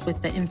email us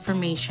with the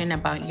information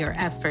about your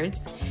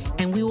efforts,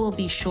 and we will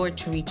be sure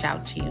to reach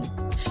out to you.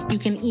 You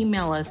can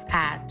email us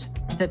at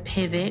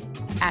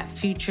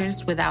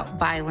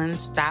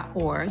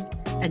thepivot@futureswithoutviolence.org.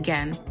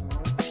 Again,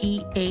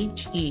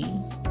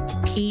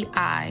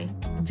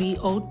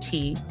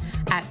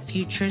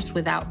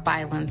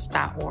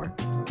 THEPIVOT@futureswithoutviolence.org.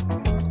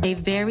 A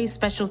very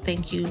special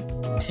thank you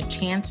to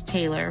Chance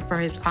Taylor for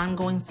his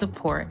ongoing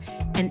support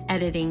in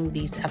editing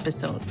these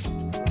episodes.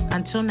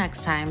 Until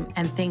next time,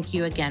 and thank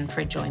you again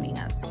for joining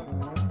us.